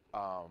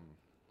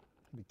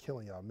 Be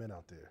killing y'all men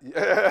out there.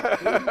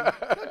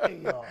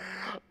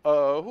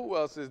 Who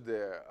else is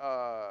there?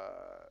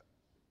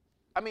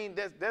 I mean,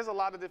 there's a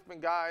lot of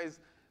different guys.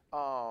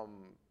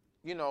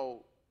 You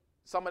know,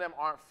 some of them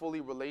aren't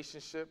fully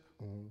relationship.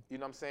 You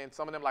know what I'm saying?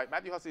 Some of them, like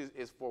Matthew Hussey,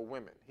 is for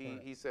women.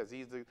 He says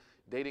he's the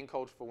dating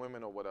coach for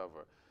women or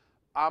whatever.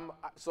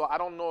 So I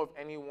don't know if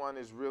anyone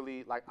is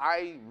really, like,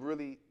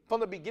 from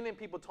the beginning,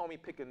 people told me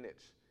pick a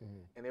niche.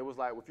 And it was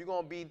like, if you're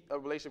going to be a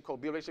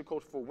relationship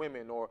coach for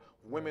women or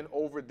women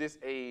over this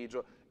age.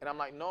 And I'm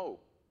like, no,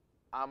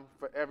 I'm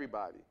for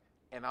everybody.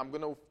 And I'm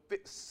going to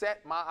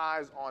set my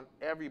eyes on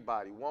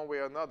everybody one way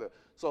or another.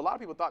 So a lot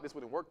of people thought this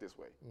wouldn't work this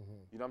way.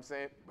 You know what I'm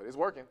saying? But it's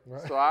working.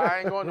 So I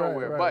ain't going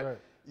nowhere.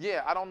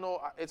 Yeah, I don't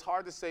know. It's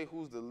hard to say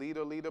who's the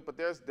leader, but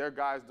there are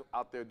guys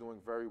out there doing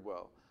very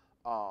well.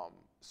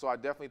 So I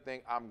definitely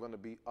think I'm going to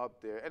be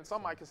up there. And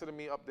some might consider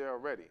me up there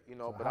already, you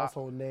know. So but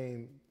household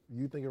name,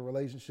 you think of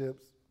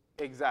relationships,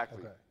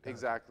 Exactly. Okay,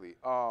 Exactly.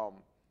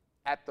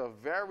 At the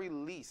very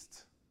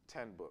least,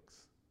 10 books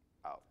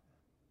out.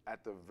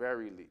 At the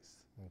very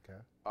least. Okay.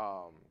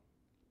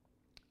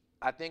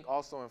 I think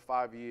also in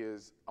 5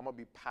 years, I'm gonna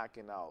be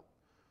packing out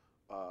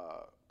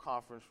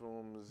conference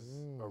rooms,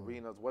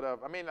 arenas,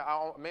 whatever. I mean,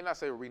 I may not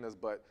say arenas,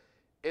 but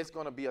it's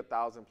gonna be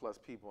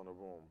 1,000+ people in a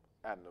room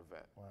at an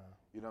event. Wow.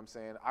 You know what I'm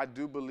saying? I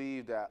do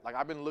believe that, like,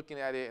 I've been looking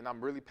at it and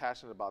I'm really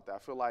passionate about that. I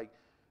feel like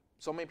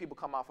so many people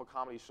come out for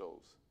comedy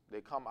shows.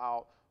 They come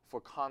out for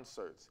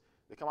concerts.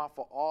 They come out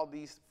for all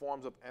these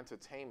forms of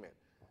entertainment.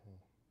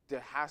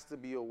 There has to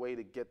be a way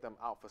to get them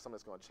out for something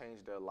that's gonna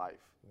change their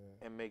life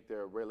and make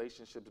their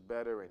relationships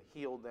better and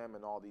heal them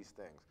and all these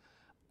things.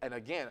 And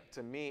again,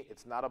 to me,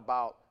 it's not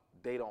about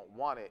they don't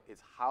want it.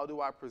 It's how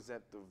do I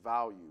present the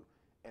value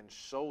and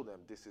show them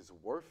this is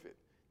worth it,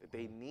 that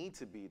they need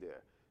to be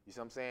there. You see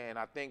what I'm saying? And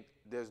I think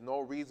there's no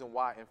reason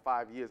why in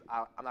 5 years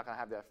I'm not gonna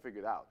have that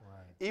figured out.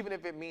 Right. Even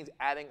if it means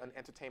adding an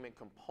entertainment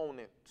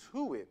component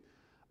to it,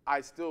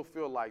 I still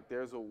feel like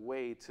there's a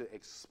way to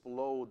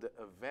explode the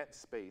event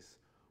space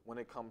when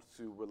it comes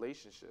to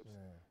relationships.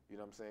 You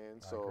know what I'm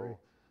saying? agree.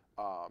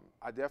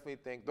 I definitely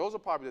think those are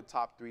probably the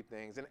top 3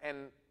 things.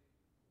 And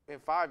in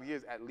 5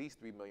 years, at least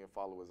 3 million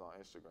followers on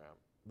Instagram.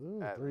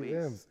 Ooh, At 3 least.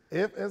 M's.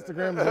 If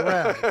Instagram is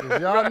around,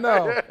 'cause y'all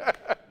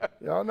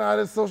know how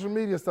this social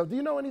media stuff. Do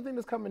you know anything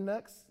that's coming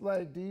next?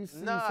 Like, do you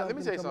see Nah, something let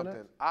me tell you coming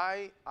something. next?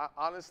 I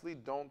honestly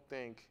don't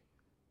think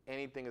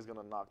anything is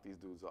gonna knock these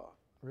dudes off.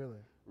 Really?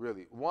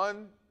 Really.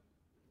 One,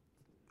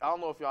 I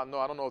don't know if y'all know,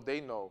 I don't know if they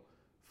know,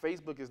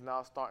 Facebook is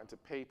now starting to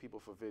pay people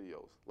for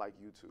videos like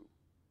YouTube.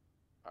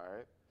 All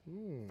right?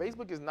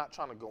 Facebook is not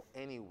trying to go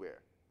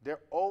anywhere.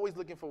 They're always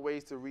looking for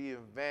ways to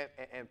reinvent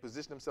and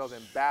position themselves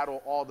and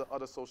battle all the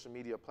other social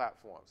media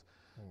platforms.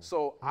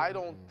 So I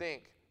don't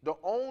think, the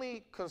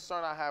only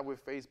concern I have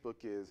with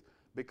Facebook is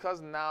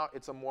because now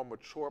it's a more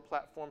mature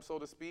platform, so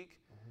to speak,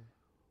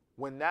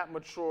 when that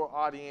mature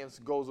audience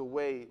goes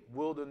away,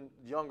 will the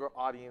younger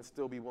audience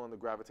still be willing to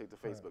gravitate to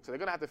Facebook? So they're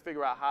gonna have to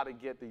figure out how to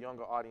get the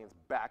younger audience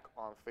back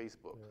on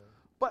Facebook.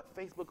 But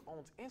Facebook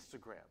owns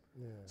Instagram.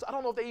 So I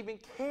don't know if they even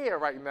care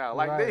right now.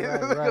 Like they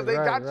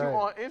got you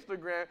on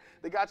Instagram,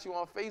 they got you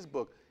on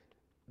Facebook.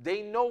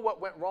 They know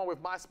what went wrong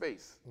with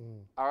MySpace.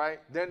 All right?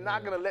 They're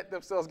not gonna let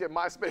themselves get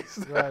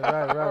MySpace.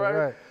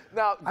 Right.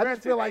 Now, I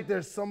just feel granted, like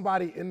there's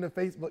somebody in the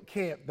Facebook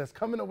camp that's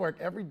coming to work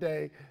every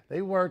day.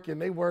 They working,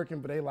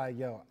 but they like,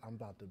 yo, I'm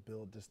about to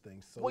build this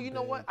thing so well, you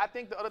know big. what? I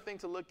think the other thing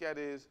to look at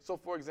is, so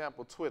for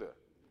example, Twitter.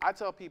 I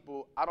tell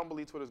people I don't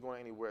believe Twitter's going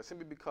anywhere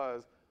simply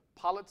because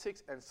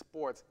politics and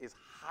sports is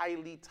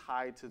highly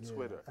tied to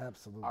Twitter.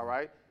 Absolutely. All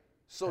right?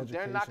 So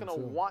they're not Education,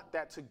 going to too. want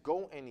that to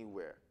go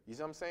anywhere. You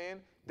see what I'm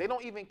saying? They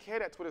don't even care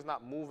that Twitter's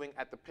not moving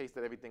at the pace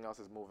that everything else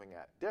is moving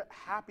at. They're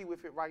happy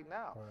with it right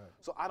now.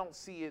 So I don't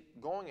see it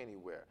going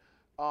anywhere.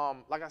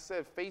 Like I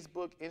said,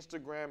 Facebook,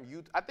 Instagram,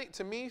 YouTube. I think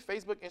to me,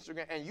 Facebook,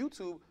 Instagram, and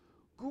YouTube,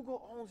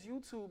 Google owns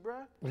YouTube,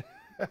 bruh.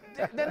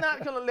 They're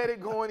not going to let it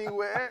go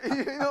anywhere.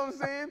 You know what I'm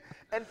saying?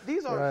 And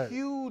these are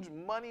huge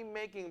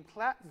money-making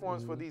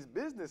platforms for these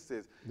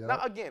businesses.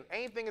 Now, again,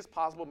 anything is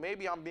possible.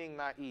 Maybe I'm being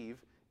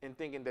naive in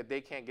thinking that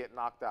they can't get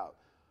knocked out.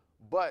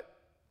 But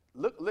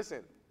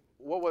listen,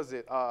 what was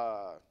it?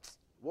 What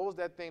was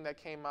that thing that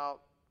came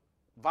out?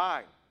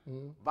 Vine.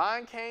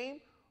 Vine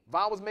came.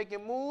 Vine was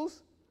making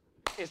moves.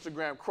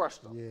 Instagram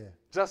crushed them.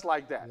 Just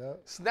like that.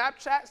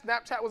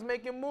 Snapchat was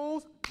making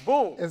moves.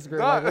 Boom. Instagram, done.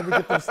 like, let me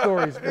get those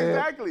stories, man.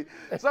 Exactly.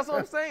 So that's what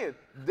I'm saying.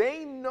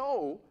 They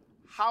know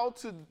how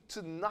to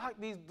knock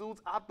these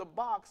dudes out the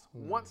box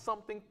once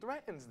something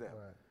threatens them.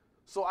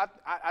 So I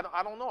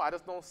don't know. I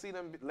just don't see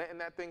them letting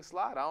that thing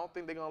slide. I don't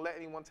think they're gonna let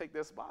anyone take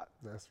their spot.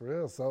 That's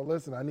real. So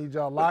listen, I need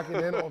y'all locking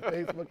in on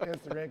Facebook,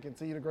 Instagram,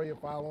 continue to grow your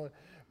following.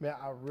 Man,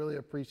 I really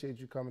appreciate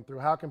you coming through.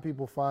 How can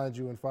people find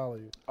you and follow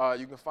you?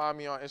 You can find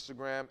me on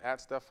Instagram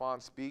at Stephan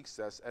Speaks.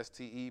 That's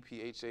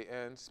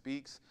STEPHAN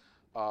Speaks.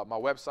 My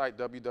website,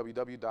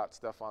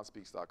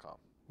 www.stephanspeaks.com.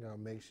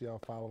 Make sure y'all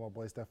follow my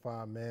boy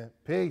Stephan, man.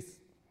 Peace.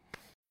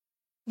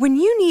 When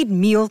you need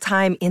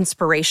mealtime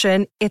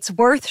inspiration, it's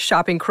worth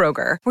shopping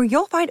Kroger, where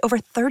you'll find over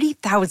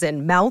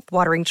 30,000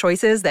 mouth-watering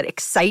choices that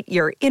excite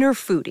your inner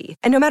foodie.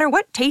 And no matter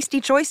what tasty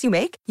choice you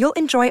make, you'll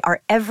enjoy our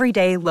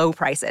everyday low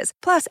prices,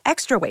 plus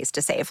extra ways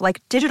to save,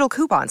 like digital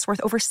coupons worth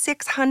over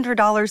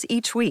 $600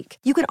 each week.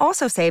 You can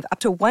also save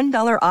up to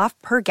 $1 off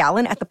per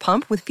gallon at the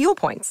pump with fuel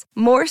points.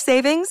 More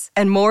savings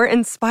and more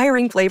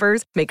inspiring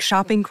flavors make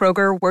shopping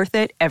Kroger worth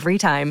it every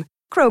time.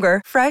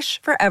 Kroger,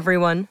 fresh for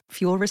everyone.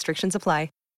 Fuel restrictions apply.